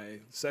bought my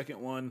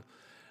second one.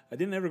 I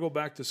didn't ever go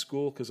back to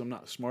school because I'm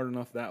not smart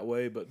enough that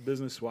way, but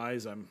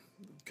business-wise, I'm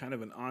kind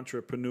of an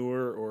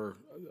entrepreneur, or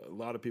a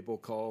lot of people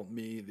call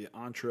me the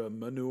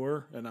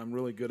entrepreneur, and I'm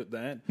really good at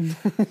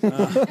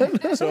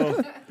that.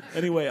 So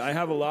anyway, I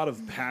have a lot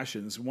of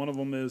passions. One of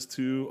them is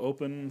to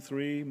open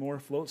 3 more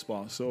float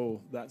spas.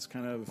 So that's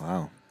kind of,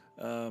 Wow.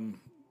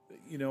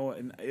 you know,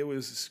 and it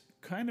was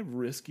kind of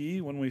risky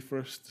when we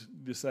first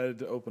decided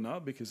to open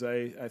up because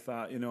I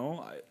thought, you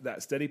know,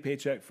 that steady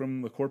paycheck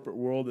from the corporate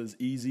world is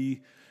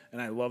easy,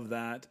 and I love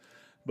that.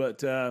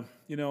 But,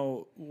 you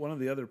know, one of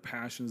the other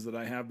passions that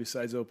I have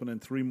besides opening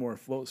 3 more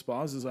float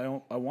spas is I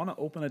want to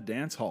open a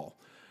dance hall.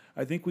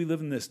 I think we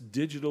live in this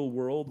digital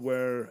world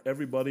where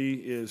everybody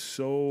is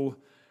so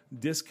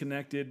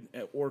disconnected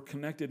or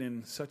connected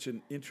in such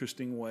an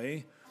interesting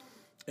way.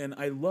 And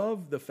I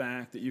love the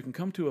fact that you can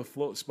come to a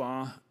float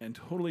spa and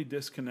totally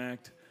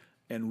disconnect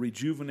and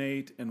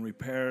rejuvenate and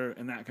repair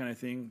and that kind of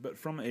thing. But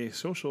from a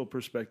social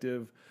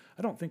perspective,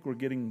 I don't think we're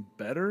getting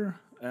better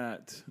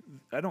at,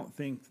 I don't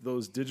think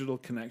those digital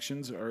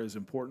connections are as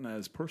important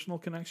as personal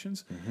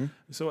connections. Mm-hmm.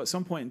 So at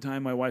some point in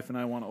time, my wife and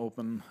I want to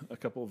open a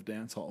couple of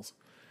dance halls.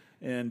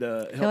 And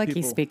I feel like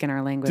people. He's speaking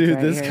our language. Dude,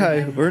 right this here. guy,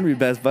 we're going to be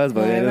best buds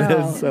by the end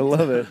of this. I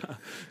love it.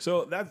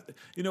 So that,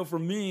 you know, for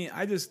me,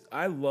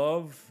 I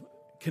love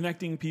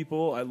connecting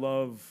people.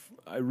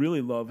 I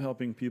really love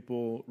helping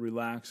people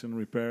relax and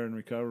repair and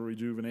recover,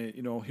 rejuvenate,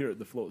 you know, here at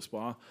the Float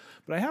Spa.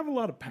 But I have a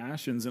lot of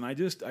passions, and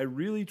I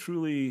really,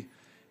 truly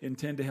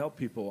intend to help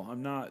people.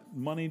 I'm not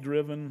money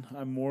driven.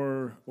 I'm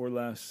more or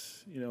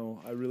less, you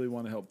know, I really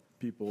want to help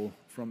people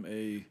from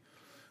a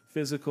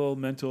physical,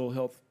 mental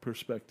health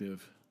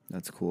perspective.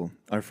 That's cool.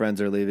 Our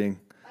friends are leaving.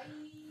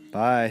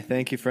 Bye.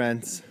 Thank you,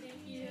 friends. Thank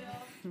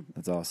you.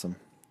 That's awesome.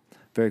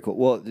 Very cool.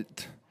 Well,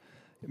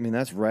 I mean,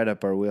 that's right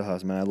up our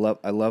wheelhouse, man.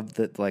 I love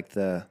that. Like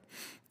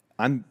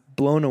I'm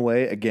blown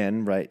away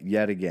again, right?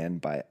 Yet again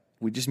by.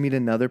 We just meet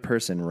another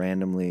person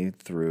randomly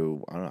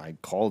through, I don't know, I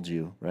called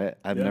you, right?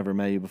 I've never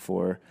met you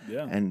before.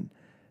 Yeah. And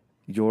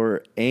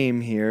your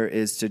aim here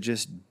is to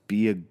just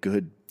be a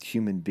good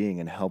human being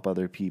and help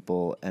other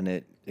people. And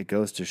it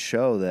goes to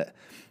show that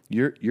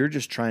you're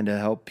just trying to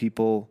help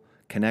people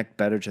connect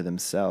better to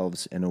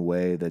themselves in a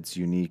way that's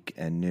unique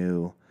and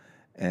new.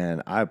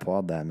 And I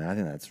applaud that, man. I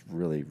think that's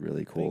really,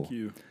 really cool. Thank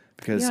you.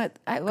 Because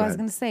I was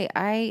going to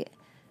say,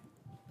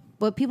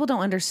 what people don't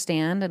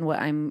understand and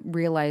what I'm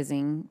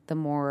realizing the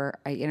more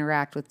I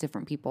interact with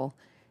different people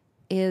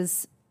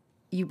is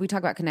we talk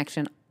about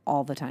connection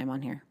all the time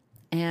on here.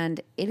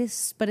 And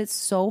but it's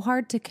so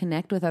hard to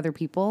connect with other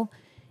people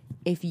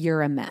if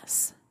you're a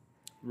mess.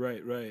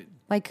 Right.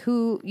 Like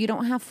you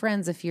don't have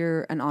friends if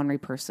you're an ornery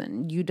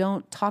person. You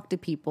don't talk to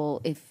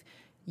people if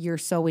you're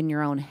so in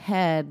your own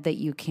head that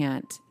you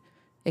can't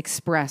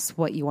express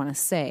what you want to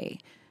say.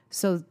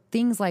 So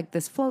things like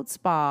this float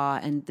spa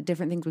and the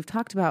different things we've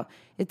talked about,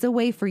 it's a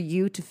way for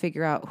you to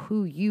figure out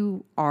who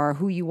you are,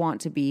 who you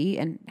want to be,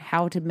 and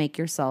how to make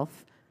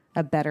yourself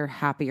a better,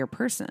 happier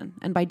person.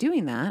 And by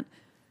doing that,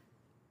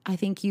 I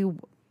think you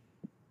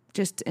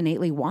just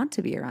innately want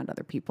to be around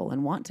other people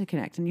and want to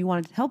connect and you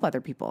want to help other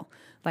people.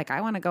 Like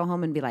I want to go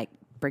home and be like,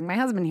 bring my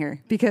husband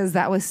here because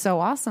that was so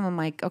awesome. I'm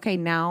like, okay,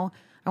 now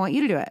I want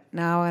you to do it.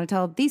 Now I want to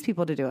tell these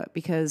people to do it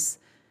because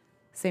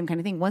same kind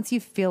of thing. Once you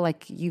feel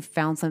like you've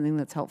found something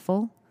that's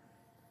helpful,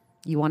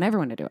 you want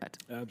everyone to do it.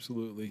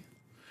 Absolutely.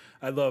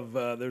 I love,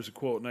 there's a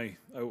quote, and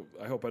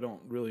I hope I don't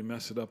really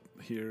mess it up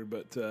here,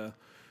 but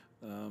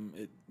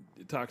it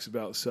talks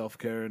about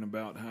self-care and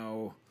about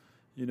how,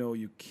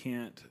 you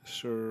can't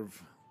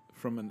serve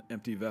from an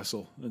empty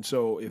vessel. And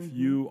so if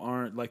you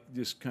aren't, like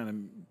just kind of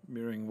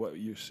mirroring what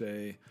you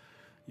say,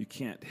 you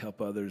can't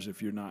help others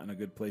if you're not in a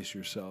good place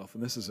yourself.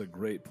 And this is a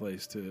great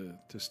place to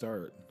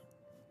start.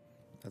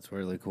 That's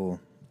really cool.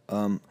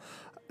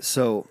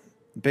 So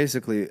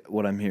basically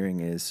what I'm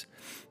hearing is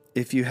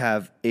if you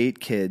have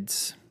 8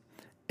 kids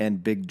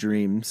and big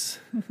dreams,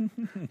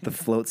 the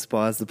float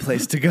spa is the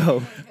place to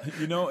go.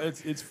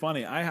 It's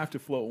funny. I have to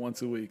float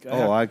once a week.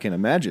 I can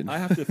imagine. I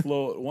have to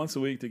float once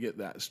a week to get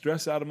that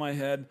stress out of my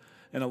head.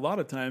 And a lot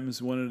of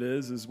times when it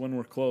is when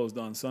we're closed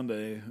on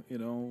Sunday,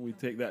 we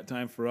take that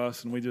time for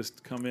us and we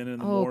just come in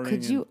the morning. Oh,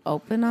 could you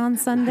open on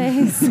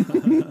Sundays?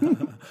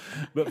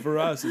 But for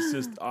us, it's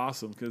just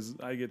awesome because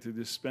I get to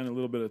just spend a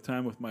little bit of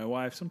time with my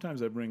wife.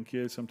 Sometimes I bring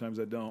kids, sometimes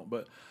I don't.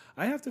 But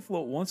I have to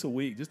float once a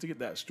week just to get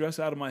that stress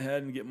out of my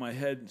head and get my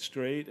head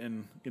straight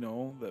and,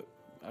 that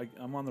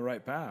I'm on the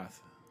right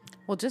path.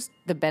 Well, just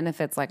the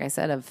benefits, like I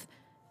said, of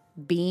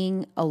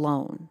being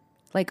alone.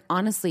 Like,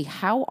 honestly,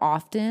 how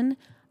often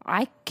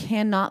I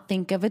cannot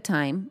think of a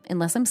time,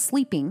 unless I'm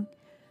sleeping,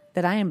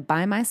 that I am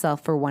by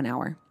myself for 1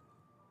 hour.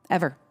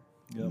 Ever.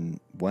 Yep.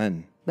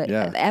 When? But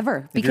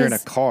ever. If you're in a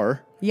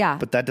car. Yeah.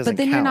 But that doesn't But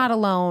then count. you're not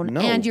alone,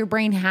 No. and your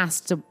brain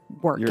has to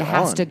work. You're it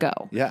has on. to go.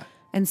 Yeah.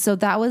 And so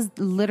that was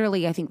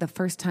literally, I think, the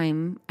first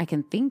time I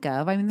can think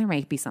of. I mean, there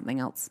might be something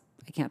else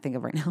I can't think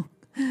of right now,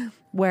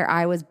 where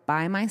I was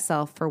by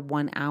myself for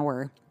 1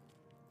 hour.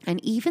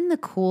 And even the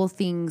cool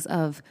things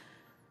of,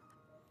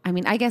 I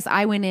mean, I guess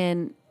I went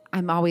in,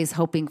 I'm always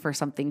hoping for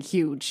something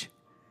huge,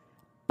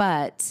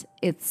 but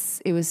it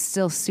was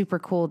still super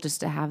cool just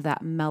to have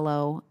that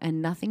mellow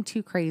and nothing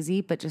too crazy,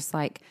 but just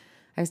like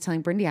I was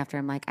telling Brindy after,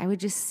 I'm like, I would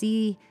just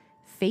see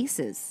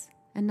faces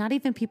and not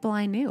even people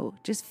I knew,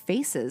 just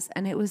faces.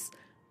 And it was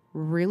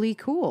really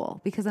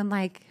cool because I'm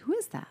like, who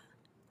is that?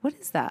 What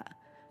is that?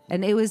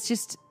 And it was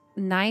just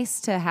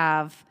nice to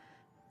have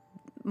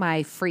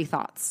my free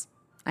thoughts.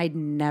 I'd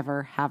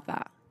never have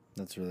that.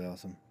 That's really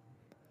awesome.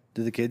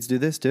 Do the kids do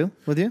this too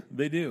with you?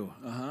 They do.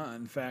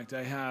 In fact,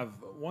 I have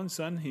one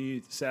son.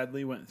 He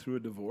sadly went through a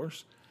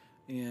divorce,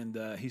 and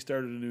he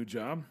started a new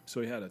job.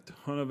 So he had a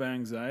ton of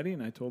anxiety,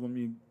 and I told him,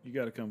 you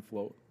got to come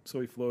float. So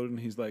he floated, and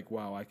he's like,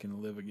 wow, I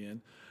can live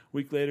again. A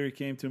week later, he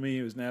came to me.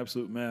 He was an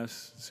absolute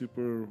mess,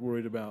 super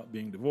worried about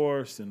being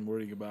divorced and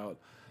worrying about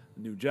a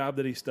new job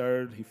that he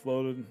started. He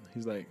floated.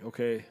 He's like,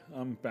 okay,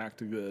 I'm back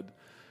to good.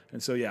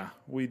 And so, yeah,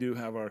 we do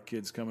have our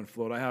kids come and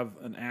float. I have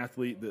an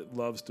athlete that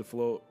loves to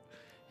float.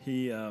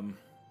 He,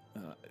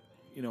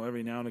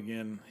 every now and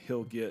again,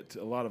 he'll get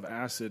a lot of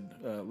acid,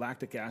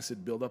 lactic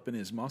acid build up in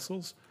his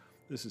muscles.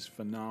 This is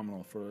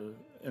phenomenal for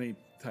any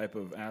type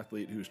of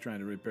athlete who's trying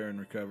to repair and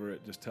recover.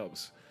 It just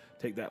helps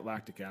take that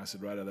lactic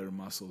acid right out of their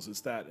muscles.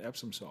 It's that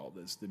Epsom salt.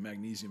 It's the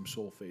magnesium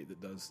sulfate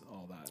that does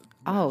all that.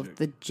 Oh, magic.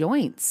 the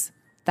joints.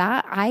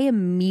 That I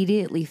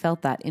immediately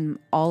felt that in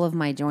all of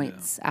my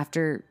joints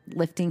after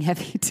lifting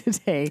heavy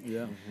today.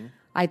 Yeah. Mm-hmm.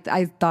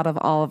 I thought of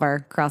all of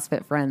our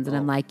CrossFit friends, and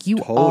I'm like, you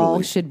totally.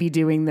 all should be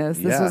doing this.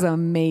 This Yeah. was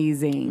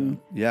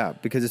amazing. Yeah,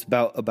 because it's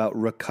about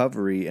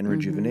recovery and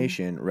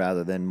rejuvenation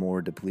rather than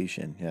more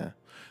depletion. Yeah.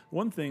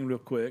 One thing real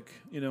quick,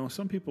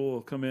 some people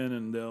will come in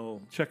and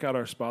they'll check out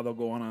our spa. They'll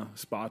go on a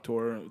spa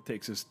tour. It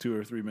takes us 2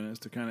 or 3 minutes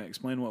to kind of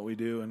explain what we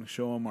do and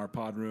show them our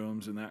pod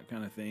rooms and that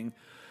kind of thing.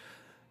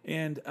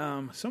 And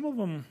some of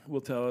them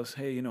will tell us,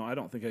 hey, I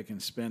don't think I can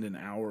spend an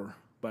hour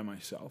by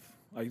myself.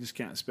 I just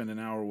can't spend an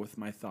hour with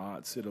my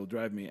thoughts. It'll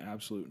drive me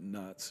absolute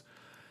nuts.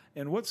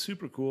 And what's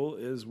super cool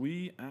is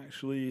we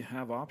actually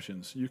have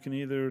options. You can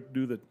either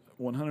do the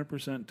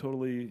 100%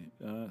 totally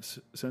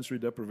sensory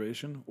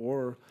deprivation,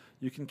 or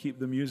you can keep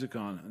the music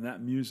on. And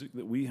that music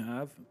that we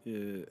have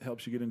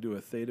helps you get into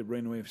a theta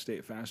brainwave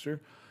state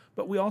faster.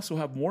 But we also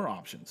have more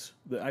options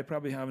that I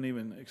probably haven't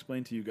even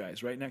explained to you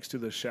guys. Right next to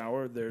the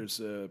shower,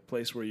 there's a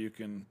place where you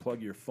can plug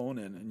your phone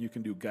in and you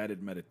can do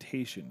guided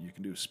meditation. You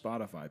can do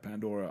Spotify,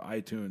 Pandora,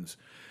 iTunes.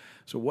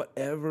 So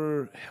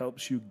whatever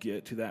helps you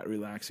get to that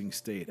relaxing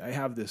state. I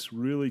have this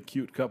really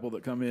cute couple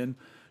that come in.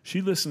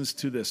 She listens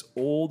to this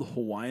old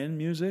Hawaiian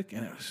music,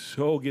 and it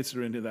so gets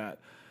her into that,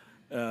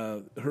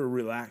 her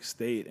relaxed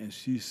state, and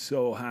she's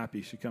so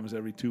happy. She comes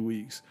every 2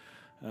 weeks.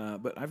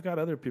 But I've got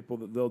other people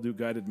that they'll do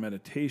guided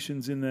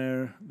meditations in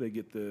there. They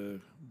get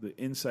the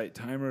Insight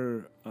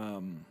Timer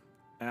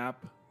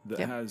app that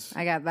has...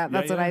 I got that.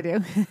 That's what I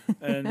do.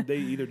 And they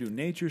either do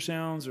nature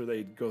sounds or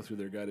they go through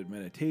their guided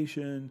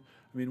meditation.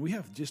 I mean, we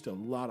have just a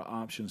lot of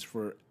options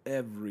for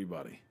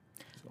everybody.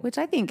 Which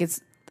I think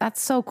that's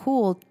so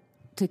cool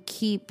to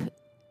keep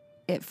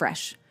it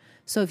fresh.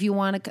 So if you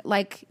want to,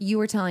 like you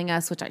were telling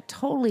us, which I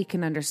totally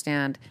can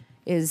understand,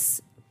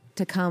 is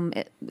to come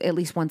at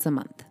least once a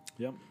month.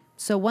 Yep.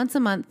 So once a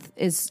month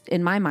is,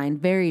 in my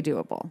mind, very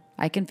doable.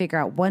 I can figure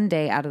out one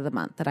day out of the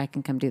month that I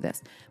can come do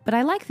this. But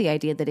I like the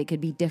idea that it could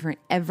be different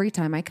every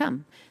time I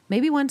come.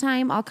 Maybe one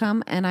time I'll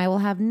come and I will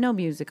have no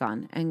music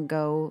on and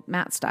go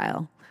Matt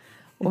style.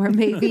 Or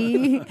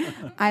maybe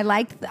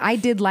I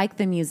did like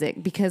the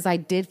music because I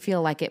did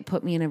feel like it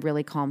put me in a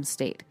really calm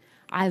state.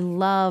 I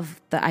love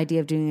the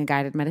idea of doing a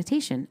guided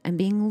meditation and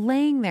being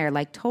laying there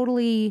like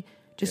totally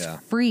just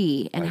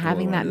free and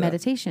having that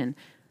meditation.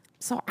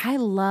 So I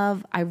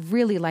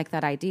really like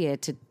that idea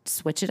to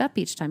switch it up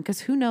each time,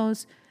 because who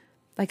knows,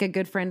 like a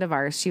good friend of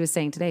ours, she was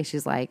saying today,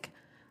 she's like,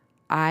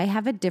 I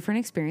have a different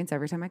experience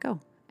every time I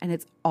go, and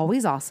it's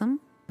always awesome,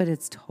 but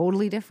it's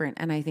totally different.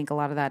 And I think a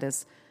lot of that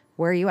is,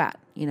 where are you at?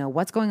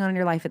 What's going on in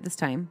your life at this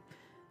time?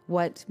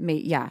 Is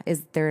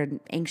there an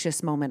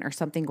anxious moment or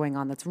something going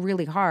on that's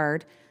really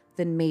hard?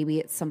 Then maybe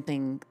it's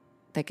something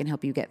that can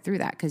help you get through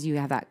that, because you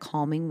have that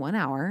calming 1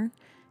 hour,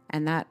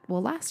 and that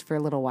will last for a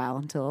little while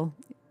until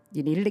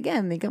you need it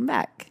again. They come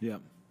back. Yeah.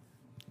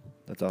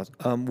 That's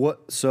awesome.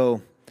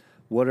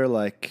 What are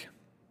like,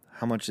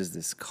 how much does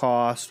this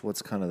cost?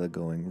 What's kind of the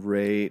going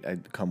rate? I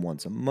come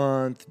once a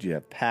month. Do you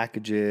have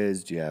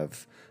packages? Do you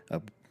have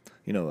a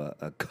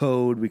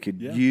code we could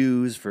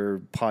use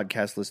for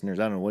podcast listeners?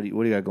 I don't know. What do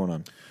you got going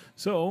on?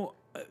 So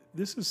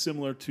this is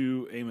similar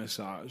to a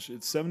massage.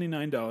 It's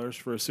 $79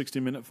 for a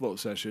 60-minute float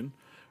session.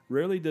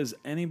 Rarely does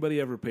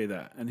anybody ever pay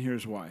that, and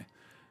here's why.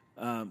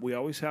 We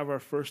always have our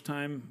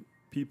first-time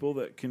people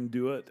that can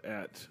do it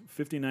at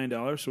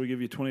 $59, so we give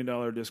you a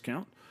 $20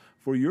 discount.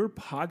 For your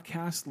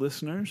podcast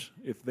listeners,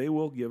 if they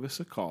will give us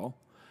a call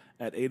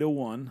at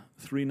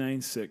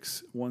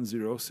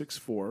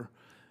 801-396-1064,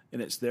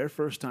 and it's their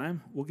first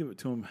time, we'll give it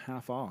to them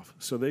half off.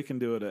 So they can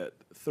do it at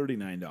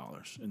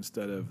 $39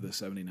 instead of the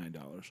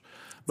 $79.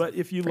 But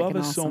if you love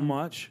us so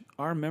much,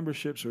 our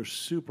memberships are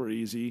super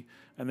easy,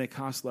 and they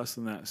cost less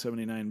than that,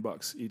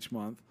 $79 each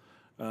month.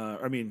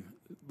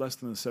 Less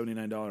than the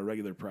 $79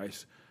 regular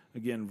price.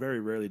 Again, very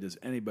rarely does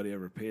anybody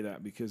ever pay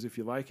that, because if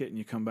you like it and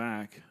you come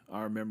back,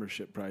 our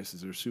membership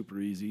prices are super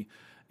easy.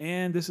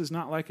 And this is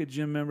not like a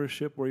gym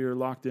membership where you're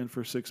locked in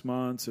for 6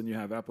 months and you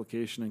have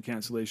application and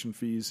cancellation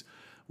fees.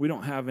 We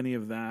don't have any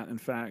of that. In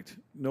fact,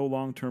 no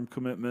long-term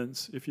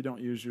commitments. If you don't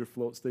use your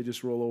floats, they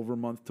just roll over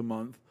month to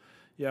month.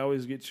 You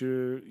always get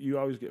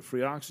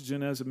free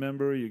oxygen as a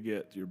member. You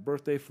get your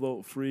birthday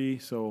float free.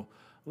 So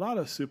a lot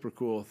of super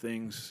cool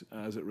things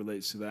as it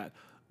relates to that.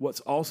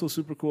 What's also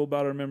super cool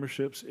about our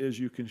memberships is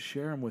you can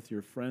share them with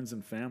your friends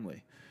and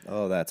family.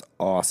 Oh, that's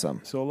awesome.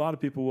 So a lot of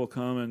people will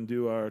come and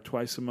do our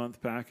twice-a-month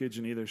package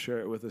and either share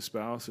it with a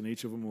spouse, and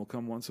each of them will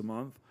come once a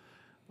month.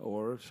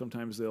 Or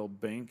sometimes they'll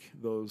bank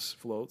those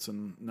floats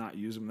and not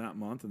use them that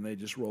month, and they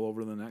just roll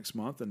over to the next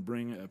month and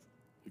bring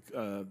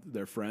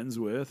their friends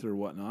with or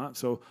whatnot.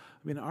 So,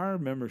 our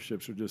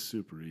memberships are just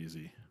super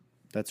easy.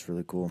 That's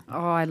really cool.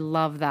 Oh, I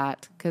love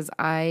that, because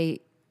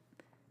I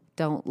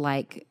don't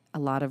like a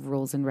lot of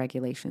rules and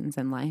regulations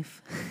in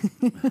life.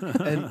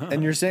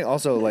 and you're saying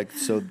also,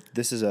 so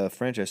this is a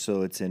franchise,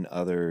 so it's in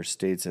other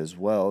states as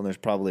well. And there's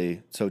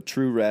probably, so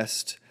True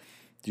Rest,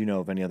 do you know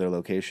of any other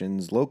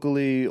locations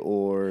locally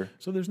or?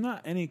 So there's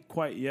not any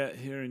quite yet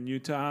here in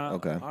Utah.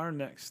 Okay. Our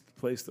next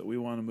place that we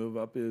want to move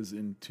up is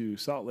into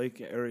Salt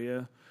Lake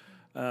area.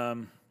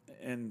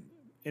 And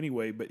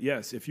anyway, but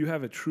yes, if you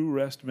have a True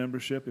Rest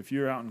membership, if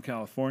you're out in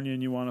California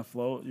and you want to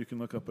float, you can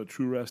look up a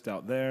True Rest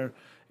out there.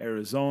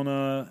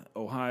 Arizona,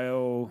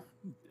 Ohio,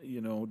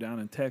 down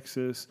in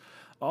Texas.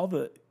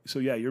 So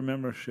yeah, your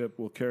membership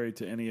will carry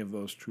to any of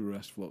those True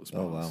Rest float spas.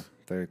 Oh, wow.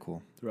 Very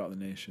cool. Throughout the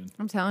nation.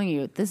 I'm telling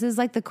you, this is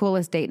like the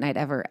coolest date night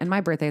ever. And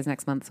my birthday is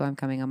next month, so I'm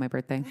coming on my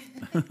birthday.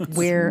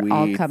 We're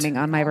all Sweet. coming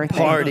on my birthday.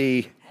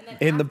 Party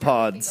in the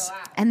pods.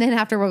 And then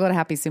after we'll go to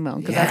Happy Sumo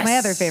because that's my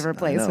Yes. other favorite I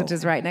place, know. which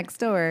is right next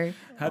door.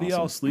 How do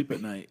y'all sleep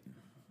at night?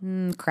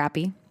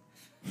 Crappy.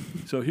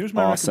 So here's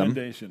my Awesome.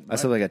 recommendation. I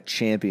sleep like a Do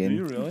champion.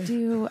 you really?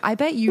 Do I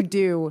bet you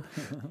do?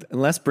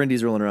 Unless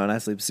Brindy's rolling around, I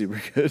sleep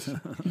super good.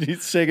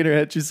 She's shaking her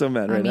head. She's so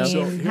mad I right now. mean,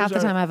 here's half the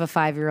our- time I have a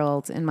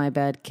 5-year-old in my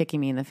bed kicking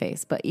me in the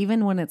face. But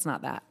even when it's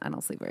not that, I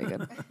don't sleep very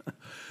good.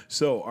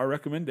 So our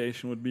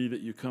recommendation would be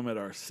that you come at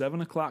our 7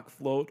 o'clock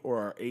float or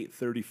our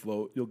 8:30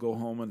 float. You'll go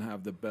home and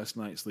have the best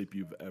night's sleep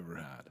you've ever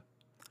had.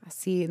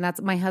 See, and that's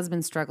my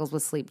husband struggles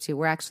with sleep too.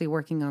 We're actually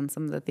working on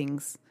some of the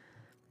things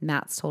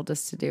Matt's told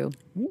us to do.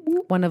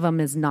 One of them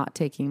is not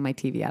taking my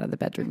TV out of the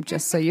bedroom,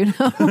 just so you know.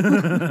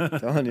 I'm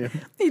telling you.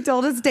 He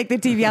told us to take the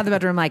TV out of the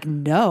bedroom. I'm like,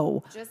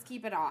 no, Just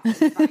keep it off.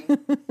 It's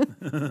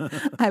fine.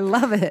 I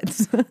love it.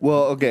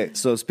 Well, okay.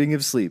 So speaking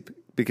of sleep,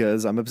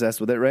 because I'm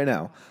obsessed with it right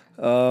now.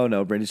 Oh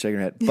no, Brandy's shaking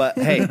her head. But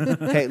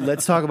hey,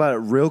 let's talk about it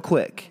real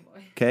quick.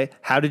 Okay,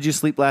 how did you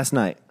sleep last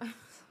night?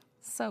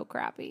 So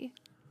crappy.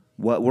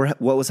 What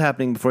was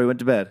happening before you went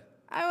to bed?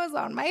 I was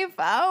on my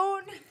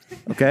phone.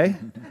 Okay.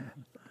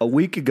 A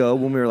week ago,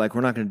 when we were like,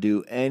 we're not going to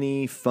do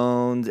any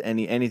phones,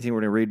 anything we're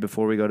going to read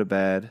before we go to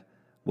bed.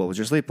 What was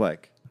your sleep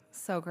like?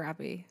 So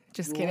crappy.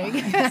 Just kidding.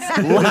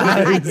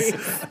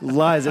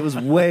 Lies. It was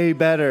way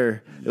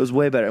better.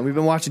 And we've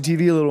been watching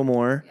TV a little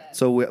more,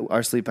 so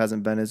our sleep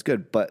hasn't been as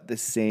good. But the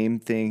same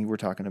thing we're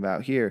talking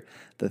about here.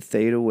 The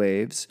theta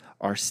waves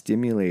are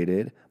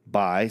stimulated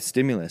by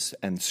stimulus,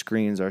 and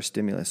screens are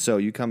stimulus. So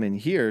you come in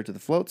here to the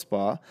float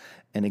spa,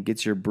 and it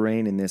gets your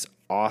brain in this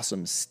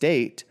awesome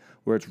state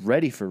where it's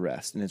ready for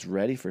rest, and it's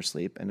ready for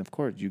sleep. And, of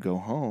course, you go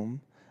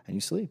home and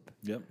you sleep.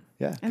 Yep.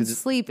 Yeah. And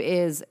sleep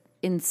is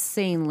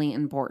insanely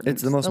important.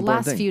 It's the most The important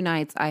last thing. few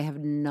nights, I have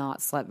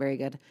not slept very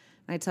good.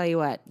 And I tell you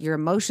what, your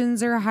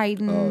emotions are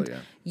heightened. Oh, yeah.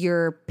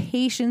 Your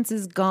patience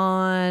is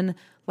gone.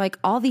 Like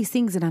all these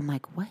things. And I'm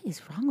like, what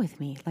is wrong with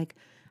me? Like,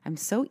 I'm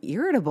so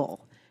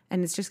irritable.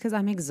 And it's just because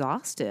I'm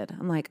exhausted.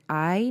 I'm like,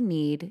 I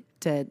need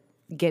to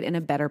get in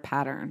a better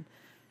pattern,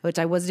 which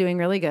I was doing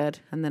really good.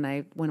 And then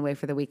I went away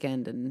for the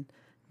weekend. And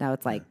now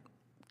it's like,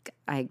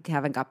 I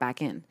haven't got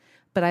back in.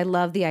 But I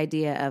love the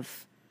idea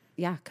of,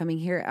 coming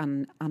here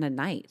on a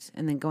night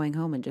and then going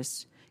home and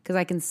just, because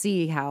I can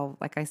see how,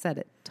 like I said,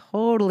 it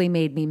totally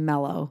made me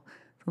mellow.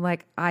 I'm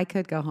like, I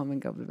could go home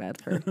and go to bed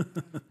for,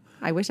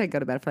 I wish I'd go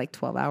to bed for like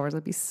 12 hours.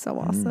 That'd be so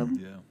awesome.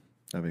 Yeah.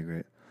 That'd be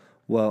great.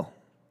 Well,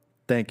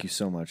 thank you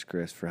so much,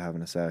 Chris, for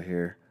having us out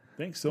here.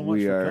 Thanks so much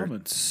We for are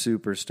coming.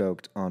 super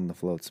stoked on the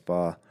Float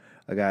Spa.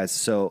 Guys,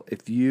 so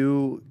if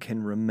you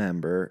can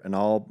remember, and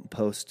I'll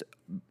post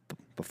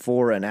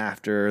before and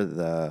after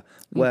the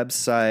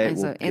website. And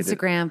so We'll get it-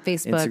 Instagram,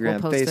 Facebook, we'll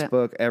post it.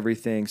 Facebook,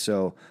 everything.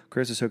 So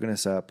Chris is hooking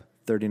us up.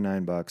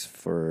 $39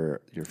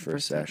 for your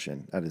first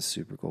session. That is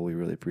super cool. We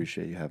really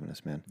appreciate you having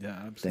us, man. Yeah,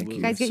 absolutely. Thank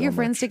you. Guys, get so your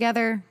friends much.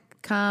 together.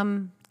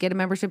 Come get a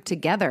membership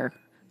together.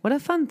 What a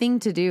fun thing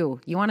to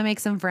do. You want to make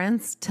some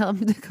friends? Tell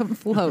them to come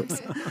float.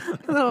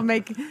 That'll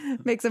make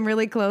some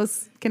really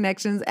close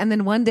connections. And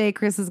then one day,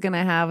 Chris is going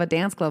to have a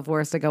dance club for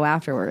us to go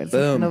afterwards.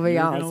 Boom. It'll be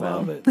You're gonna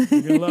love awesome. it.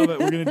 You're gonna love it.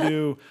 We're gonna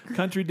do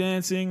country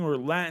dancing, or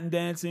Latin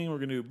dancing. We're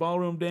gonna do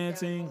ballroom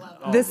dancing.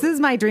 all This of it. is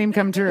my dream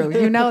come true.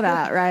 You know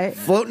that, right?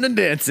 Floating and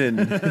dancing.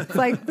 It's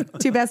like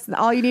two best.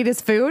 All you need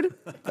is food.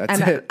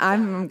 That's and it.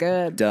 I'm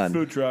good. Done.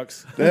 food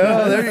trucks. Oh,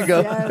 there you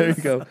go. There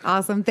you go.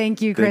 Awesome.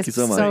 Thank you, Chris. you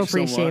so much. So Thanks So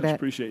appreciate much. it.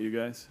 Appreciate you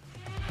guys.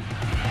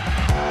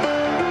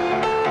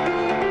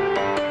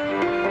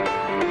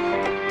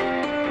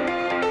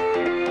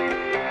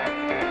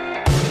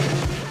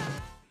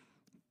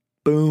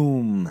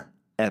 Boom.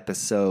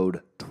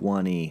 Episode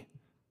 20.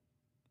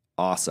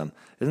 Awesome.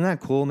 Isn't that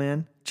cool,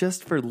 man?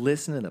 Just for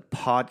listening to the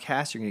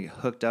podcast, you're going to get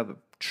hooked up at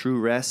True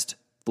Rest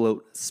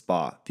Float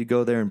Spa. If you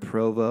go there in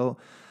Provo,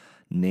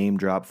 name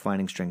drop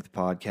Finding Strength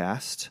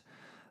podcast,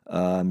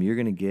 you're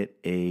going to get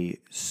a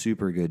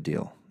super good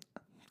deal.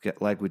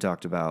 Like we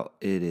talked about,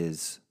 it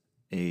is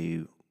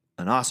an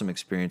awesome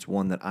experience,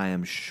 one that I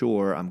am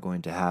sure I'm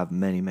going to have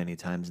many, many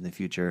times in the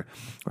future.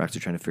 We're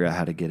actually trying to figure out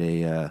how to get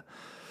a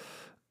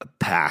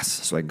pass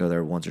so I can go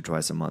there once or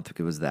twice a month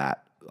because it was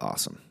that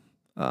awesome.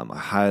 I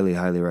highly,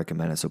 highly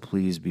recommend it. So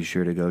please be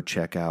sure to go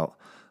check out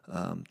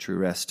True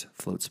Rest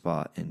Float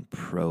Spa in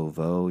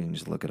Provo. You can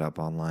just look it up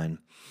online,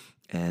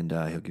 and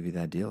he'll give you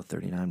that deal,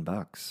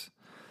 $39.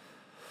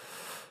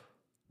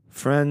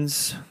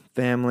 Friends,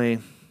 family,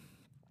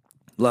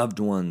 loved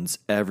ones,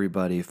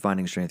 everybody,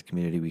 Finding Strength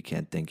community, we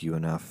can't thank you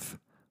enough.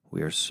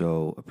 We are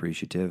so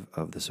appreciative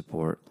of the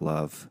support,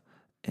 love,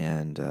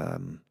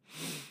 and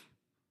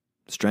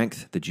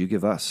strength that you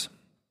give us.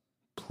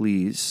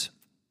 Please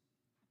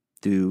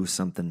do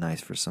something nice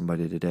for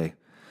somebody today,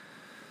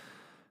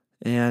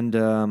 and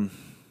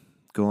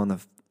go on the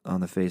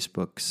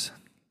Facebooks,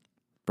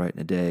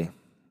 Brighten a Day,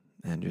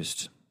 and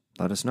just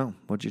let us know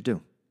what you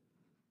do.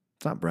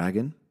 It's not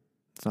bragging.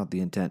 It's not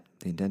the intent.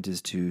 The intent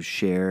is to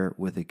share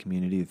with a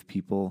community of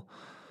people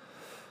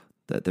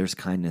that there's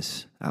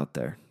kindness out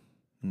there.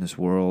 In this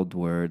world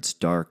where it's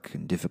dark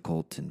and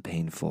difficult and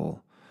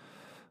painful,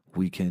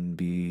 we can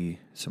be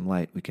some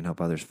light. We can help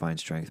others find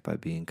strength by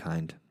being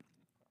kind,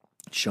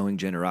 showing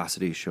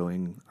generosity,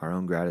 showing our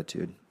own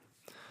gratitude.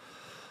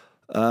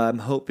 I'm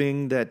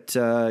hoping that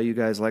you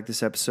guys like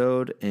this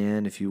episode,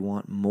 and if you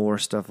want more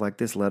stuff like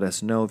this, let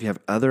us know. If you have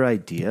other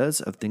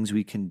ideas of things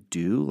we can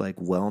do, like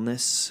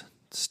wellness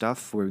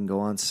stuff where we can go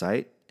on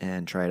site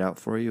and try it out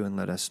for you and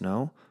let us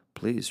know,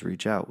 please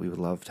reach out. We would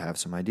love to have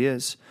some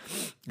ideas.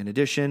 In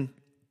addition,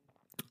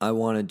 I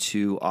wanted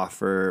to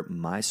offer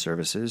my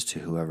services to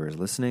whoever is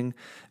listening.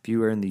 If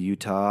you are in the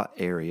Utah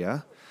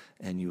area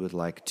and you would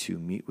like to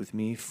meet with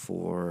me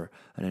for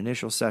an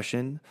initial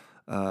session,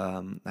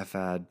 I've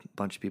had a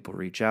bunch of people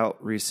reach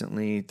out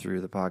recently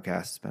through the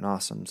podcast. It's been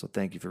awesome. So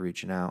thank you for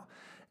reaching out.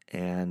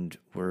 And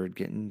we're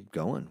getting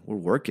going. We're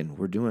working.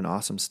 We're doing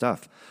awesome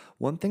stuff.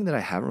 One thing that I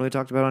haven't really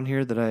talked about on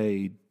here that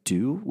I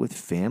do with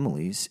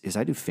families is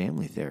I do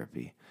family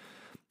therapy.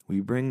 We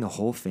bring the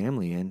whole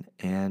family in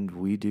and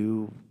we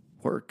do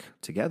work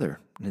together,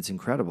 and it's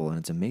incredible and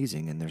it's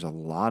amazing, and there's a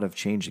lot of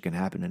change that can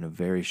happen in a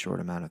very short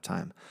amount of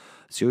time.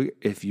 So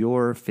if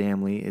your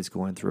family is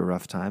going through a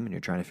rough time and you're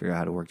trying to figure out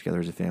how to work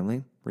together as a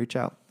family, reach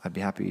out. I'd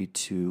be happy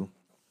to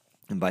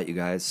invite you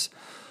guys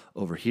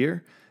over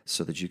here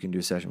so that you can do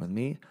a session with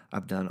me.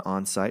 I've done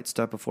on-site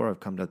stuff before. I've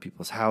come to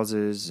people's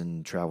houses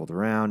and traveled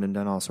around and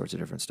done all sorts of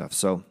different stuff.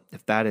 So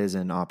if that is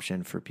an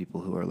option for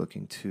people who are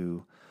looking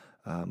to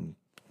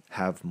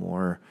have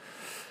more,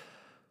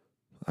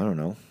 I don't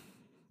know,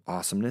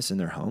 awesomeness in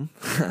their home,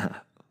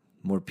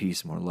 more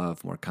peace, more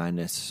love, more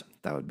kindness,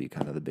 that would be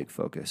kind of the big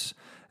focus.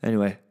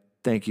 Anyway,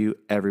 thank you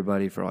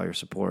everybody for all your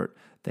support.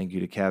 Thank you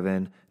to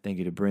Kevin. Thank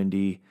you to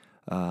Brindy,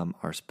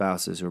 our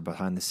spouses who are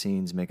behind the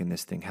scenes making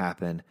this thing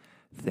happen.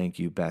 Thank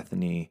you,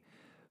 Bethany,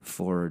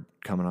 for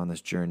coming on this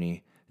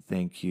journey.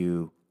 Thank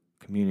you,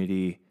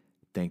 community.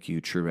 Thank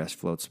you, True Rest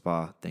Float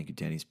Spa. Thank you,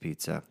 Danny's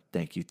Pizza.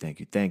 Thank you, thank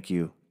you, thank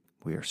you.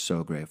 We are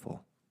so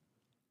grateful.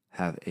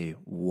 Have a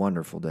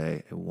wonderful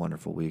day, a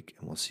wonderful week,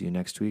 and we'll see you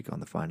next week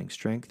on the Finding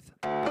Strength